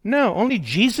 No, only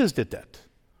Jesus did that.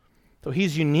 So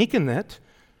he's unique in that.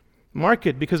 Mark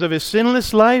it, because of his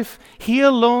sinless life, he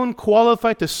alone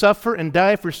qualified to suffer and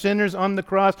die for sinners on the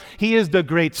cross. He is the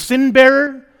great sin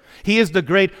bearer. He is the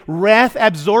great wrath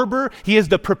absorber. He is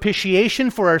the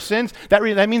propitiation for our sins. That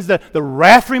means the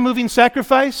wrath-removing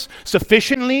sacrifice.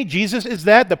 Sufficiently, Jesus is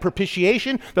that, the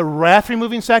propitiation, the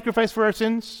wrath-removing sacrifice for our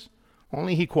sins.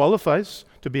 Only he qualifies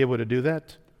to be able to do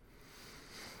that.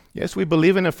 Yes, we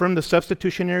believe and affirm the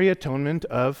substitutionary atonement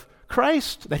of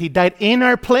Christ, that he died in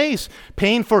our place,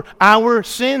 paying for our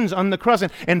sins on the cross,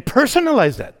 and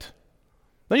personalize that.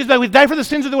 Not just that he died for the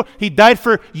sins of the world. He died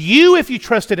for you if you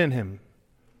trusted in him.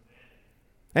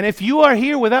 And if you are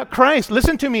here without Christ,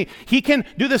 listen to me, he can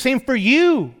do the same for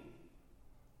you.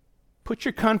 Put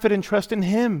your confident trust in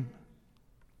him.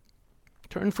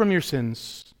 Turn from your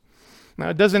sins. Now,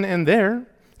 it doesn't end there.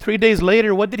 3 days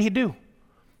later, what did he do?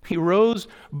 He rose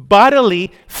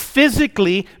bodily,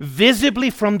 physically, visibly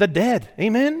from the dead.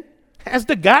 Amen? As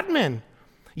the God-man.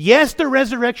 Yes, the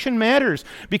resurrection matters,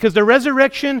 because the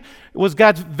resurrection was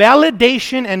God's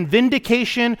validation and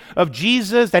vindication of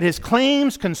Jesus, that his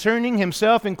claims concerning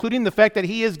himself, including the fact that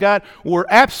he is God, were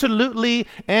absolutely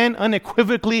and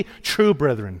unequivocally true,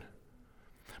 brethren.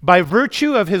 By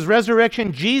virtue of his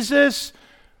resurrection, Jesus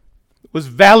was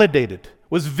validated,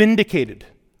 was vindicated.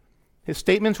 His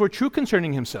statements were true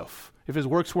concerning himself, if his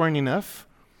works weren't enough.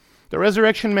 The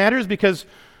resurrection matters because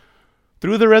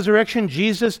through the resurrection,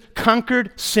 Jesus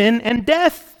conquered sin and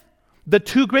death, the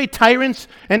two great tyrants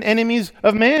and enemies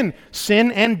of man,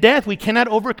 sin and death. We cannot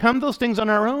overcome those things on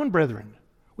our own, brethren.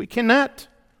 We cannot.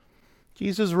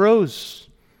 Jesus rose,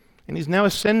 and he's now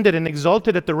ascended and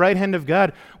exalted at the right hand of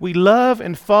God. We love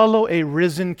and follow a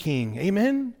risen King.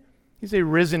 Amen? He's a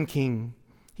risen King.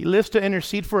 He lives to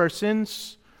intercede for our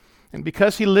sins. And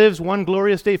because he lives one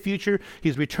glorious day future,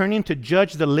 he's returning to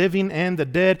judge the living and the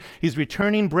dead. He's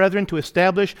returning, brethren, to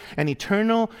establish an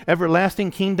eternal,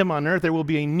 everlasting kingdom on earth. There will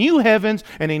be a new heavens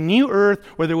and a new earth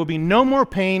where there will be no more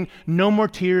pain, no more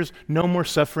tears, no more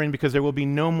suffering, because there will be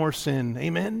no more sin.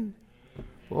 Amen?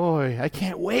 Boy, I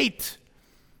can't wait.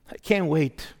 I can't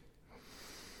wait.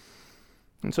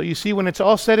 And so you see, when it's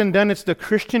all said and done, it's the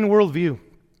Christian worldview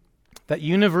that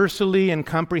universally and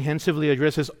comprehensively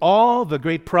addresses all the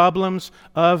great problems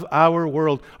of our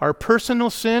world, our personal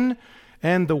sin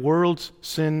and the world's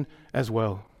sin as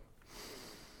well.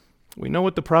 We know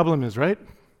what the problem is, right?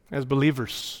 As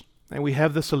believers. And we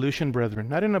have the solution, brethren,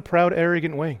 not in a proud,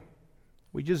 arrogant way.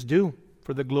 We just do,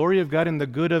 for the glory of God and the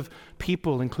good of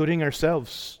people, including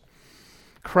ourselves.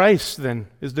 Christ, then,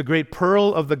 is the great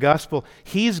pearl of the gospel.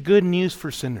 He's good news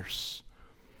for sinners.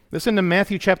 Listen to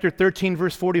Matthew chapter 13,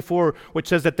 verse 44, which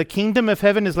says that the kingdom of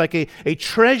heaven is like a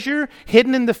treasure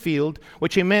hidden in the field,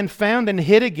 which a man found and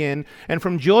hid again, and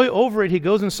from joy over it he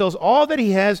goes and sells all that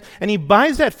he has, and he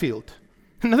buys that field.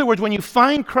 In other words, when you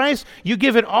find Christ, you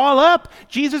give it all up.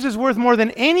 Jesus is worth more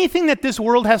than anything that this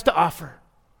world has to offer.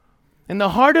 And the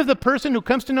heart of the person who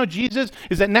comes to know Jesus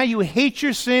is that now you hate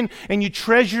your sin and you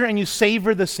treasure and you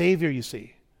savor the Savior, you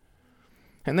see.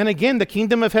 And then again, the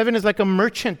kingdom of heaven is like a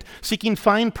merchant seeking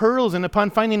fine pearls, and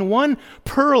upon finding one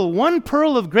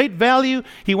pearl of great value,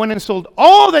 he went and sold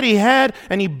all that he had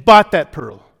and he bought that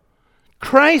pearl.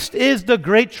 Christ is the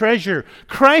great treasure.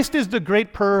 Christ is the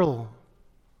great pearl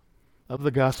of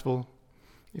the gospel.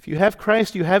 If you have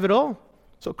Christ, you have it all.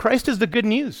 So Christ is the good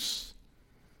news.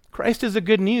 Christ is the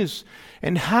good news.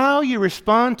 And how you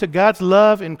respond to God's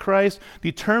love in Christ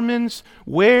determines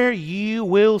where you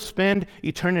will spend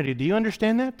eternity. Do you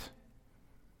understand that?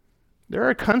 There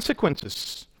are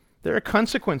consequences. There are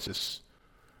consequences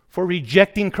for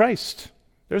rejecting Christ.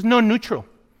 There's no neutral.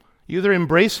 You either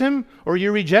embrace him or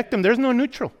you reject him. There's no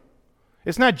neutral.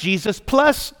 It's not Jesus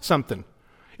plus something.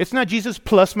 It's not Jesus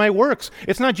plus my works.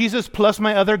 It's not Jesus plus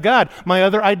my other God, my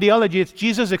other ideology. It's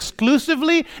Jesus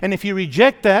exclusively, and if you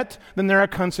reject that, then there are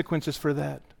consequences for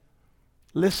that.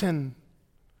 Listen.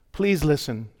 Please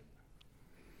listen.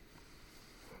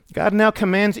 God now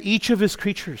commands each of his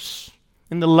creatures,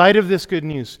 in the light of this good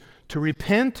news, to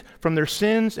repent from their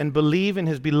sins and believe in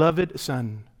his beloved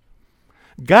Son.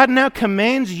 God now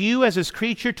commands you as his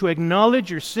creature to acknowledge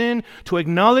your sin, to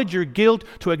acknowledge your guilt,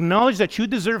 to acknowledge that you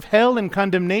deserve hell and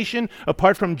condemnation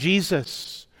apart from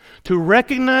Jesus, to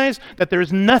recognize that there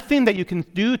is nothing that you can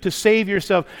do to save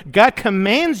yourself. God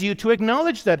commands you to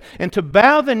acknowledge that and to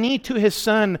bow the knee to his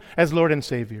Son as Lord and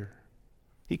Savior.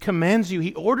 He commands you,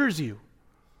 he orders you.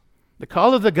 The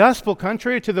call of the gospel,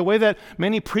 contrary to the way that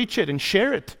many preach it and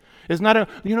share it, is not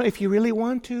if you really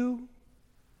want to.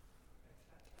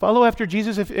 Follow after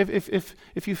Jesus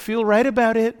if you feel right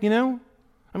about it,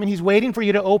 I mean, he's waiting for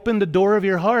you to open the door of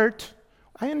your heart.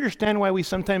 I understand why we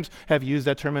sometimes have used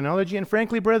that terminology. And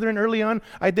frankly, brethren, early on,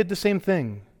 I did the same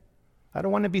thing. I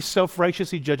don't want to be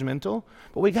self-righteously judgmental,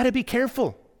 but we got to be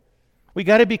careful. We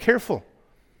got to be careful.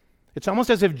 It's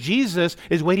almost as if Jesus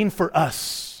is waiting for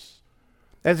us,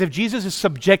 as if Jesus is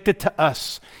subjected to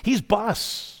us. He's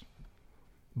boss.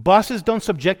 Bosses don't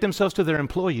subject themselves to their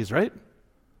employees, right?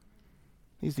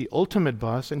 He's the ultimate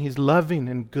boss, and he's loving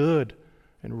and good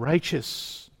and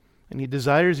righteous, and he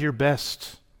desires your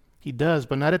best. He does,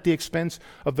 but not at the expense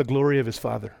of the glory of his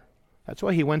Father. That's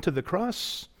why he went to the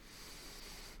cross.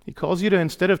 He calls you to,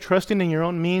 instead of trusting in your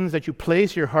own means, that you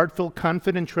place your heartfelt,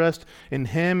 confident trust in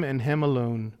him and him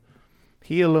alone.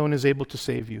 He alone is able to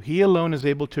save you. He alone is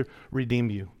able to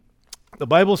redeem you. The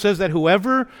Bible says that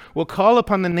whoever will call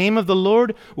upon the name of the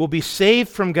Lord will be saved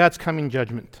from God's coming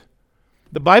judgment.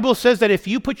 The Bible says that if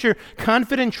you put your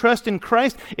confident trust in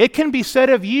Christ, it can be said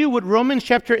of you what Romans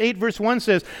chapter 8 verse 1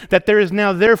 says, that there is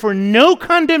now therefore no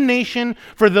condemnation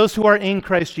for those who are in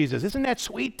Christ Jesus. Isn't that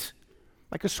sweet?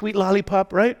 Like a sweet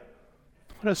lollipop, right?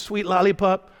 What a sweet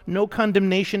lollipop. No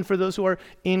condemnation for those who are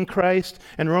in Christ.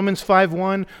 And Romans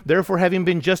 5:1, therefore having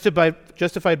been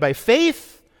justified by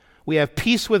faith, we have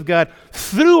peace with God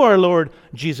through our Lord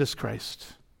Jesus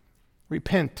Christ.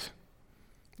 Repent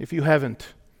if you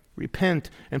haven't. Repent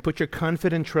and put your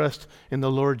confident trust in the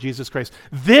Lord Jesus Christ.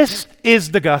 This is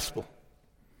the gospel.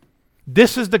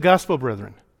 This is the gospel,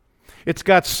 brethren. It's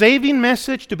God's saving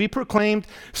message to be proclaimed,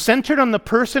 centered on the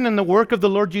person and the work of the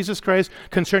Lord Jesus Christ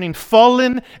concerning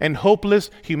fallen and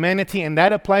hopeless humanity, and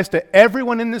that applies to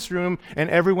everyone in this room and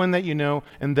everyone that you know,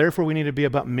 and therefore we need to be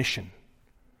about mission,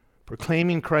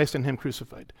 proclaiming Christ and him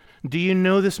crucified. Do you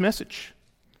know this message?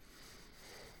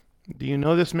 Do you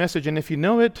know this message? And if you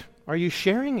know it, are you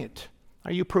sharing it?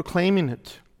 Are you proclaiming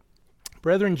it?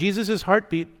 Brethren, Jesus'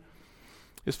 heartbeat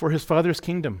is for his Father's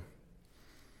kingdom.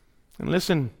 And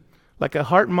listen, like a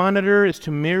heart monitor is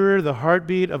to mirror the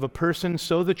heartbeat of a person,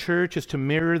 so the church is to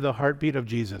mirror the heartbeat of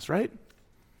Jesus, right?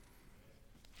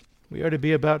 We are to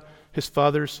be about his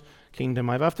Father's kingdom.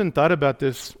 I've often thought about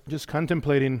this, just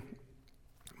contemplating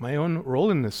my own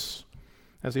role in this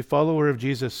as a follower of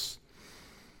Jesus.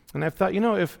 And I've thought,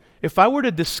 if I were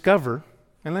to discover,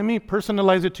 and let me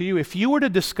personalize it to you, if you were to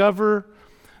discover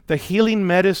the healing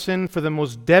medicine for the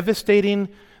most devastating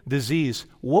disease,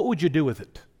 what would you do with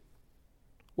it?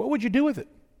 What would you do with it?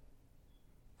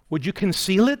 Would you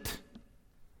conceal it?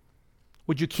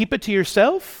 Would you keep it to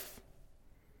yourself?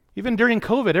 Even during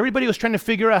COVID, everybody was trying to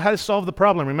figure out how to solve the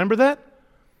problem. Remember that?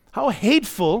 How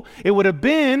hateful it would have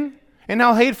been, and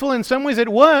how hateful in some ways it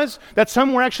was, that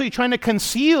some were actually trying to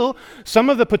conceal some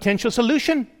of the potential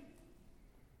solution.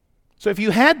 So if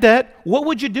you had that, what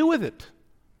would you do with it?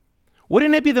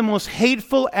 Wouldn't it be the most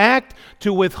hateful act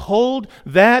to withhold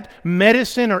that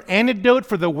medicine or antidote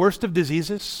for the worst of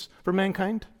diseases for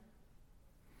mankind?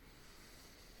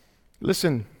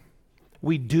 Listen,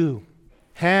 we do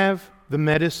have the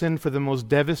medicine for the most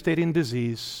devastating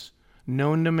disease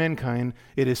known to mankind.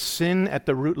 It is sin at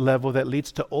the root level that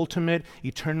leads to ultimate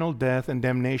eternal death and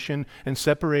damnation and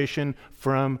separation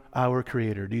from our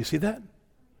Creator. Do you see that?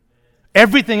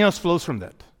 Everything else flows from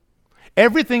that.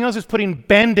 Everything else is putting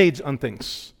band-aids on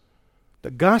things.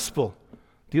 The gospel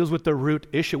deals with the root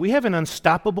issue. We have an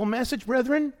unstoppable message,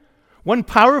 brethren. One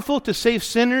powerful to save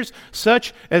sinners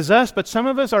such as us, but some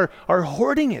of us are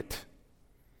hoarding it.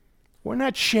 We're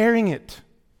not sharing it.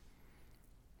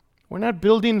 We're not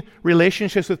building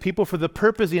relationships with people for the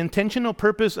purpose, the intentional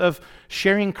purpose of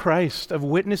sharing Christ, of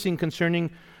witnessing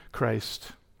concerning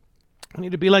Christ. We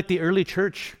need to be like the early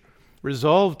church,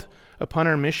 resolved upon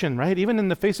our mission, right? Even in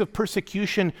the face of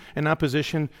persecution and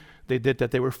opposition, they did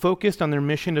that. They were focused on their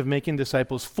mission of making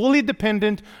disciples, fully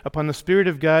dependent upon the Spirit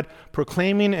of God,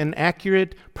 proclaiming an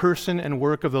accurate person and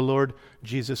work of the Lord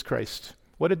Jesus Christ.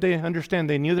 What did they understand?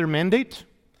 They knew their mandate.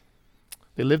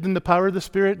 They lived in the power of the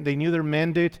Spirit. They knew their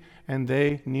mandate, and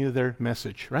they knew their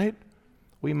message, right?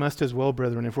 We must as well,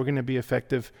 brethren, if we're going to be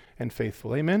effective and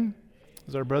faithful. Amen?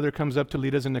 As our brother comes up to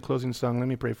lead us in the closing song, let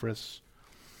me pray for us.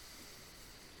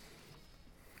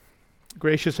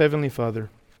 Gracious Heavenly Father,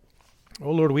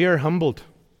 oh Lord, we are humbled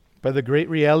by the great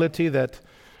reality that,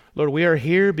 Lord, we are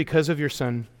here because of your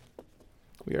Son.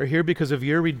 We are here because of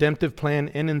your redemptive plan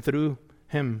in and through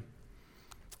him.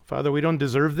 Father, we don't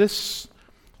deserve this.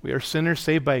 We are sinners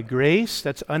saved by grace.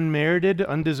 That's unmerited,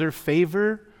 undeserved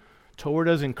favor toward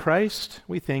us in Christ.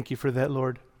 We thank you for that,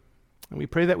 Lord. And we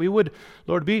pray that we would,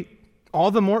 Lord, be all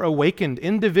the more awakened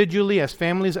individually as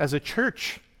families, as a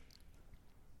church,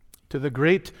 to the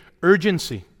great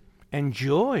urgency and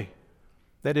joy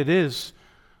that it is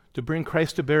to bring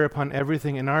Christ to bear upon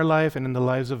everything in our life and in the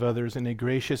lives of others in a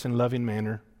gracious and loving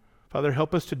manner. Father,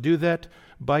 help us to do that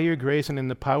by your grace and in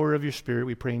the power of your Spirit.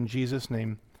 We pray in Jesus'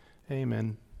 name.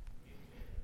 Amen.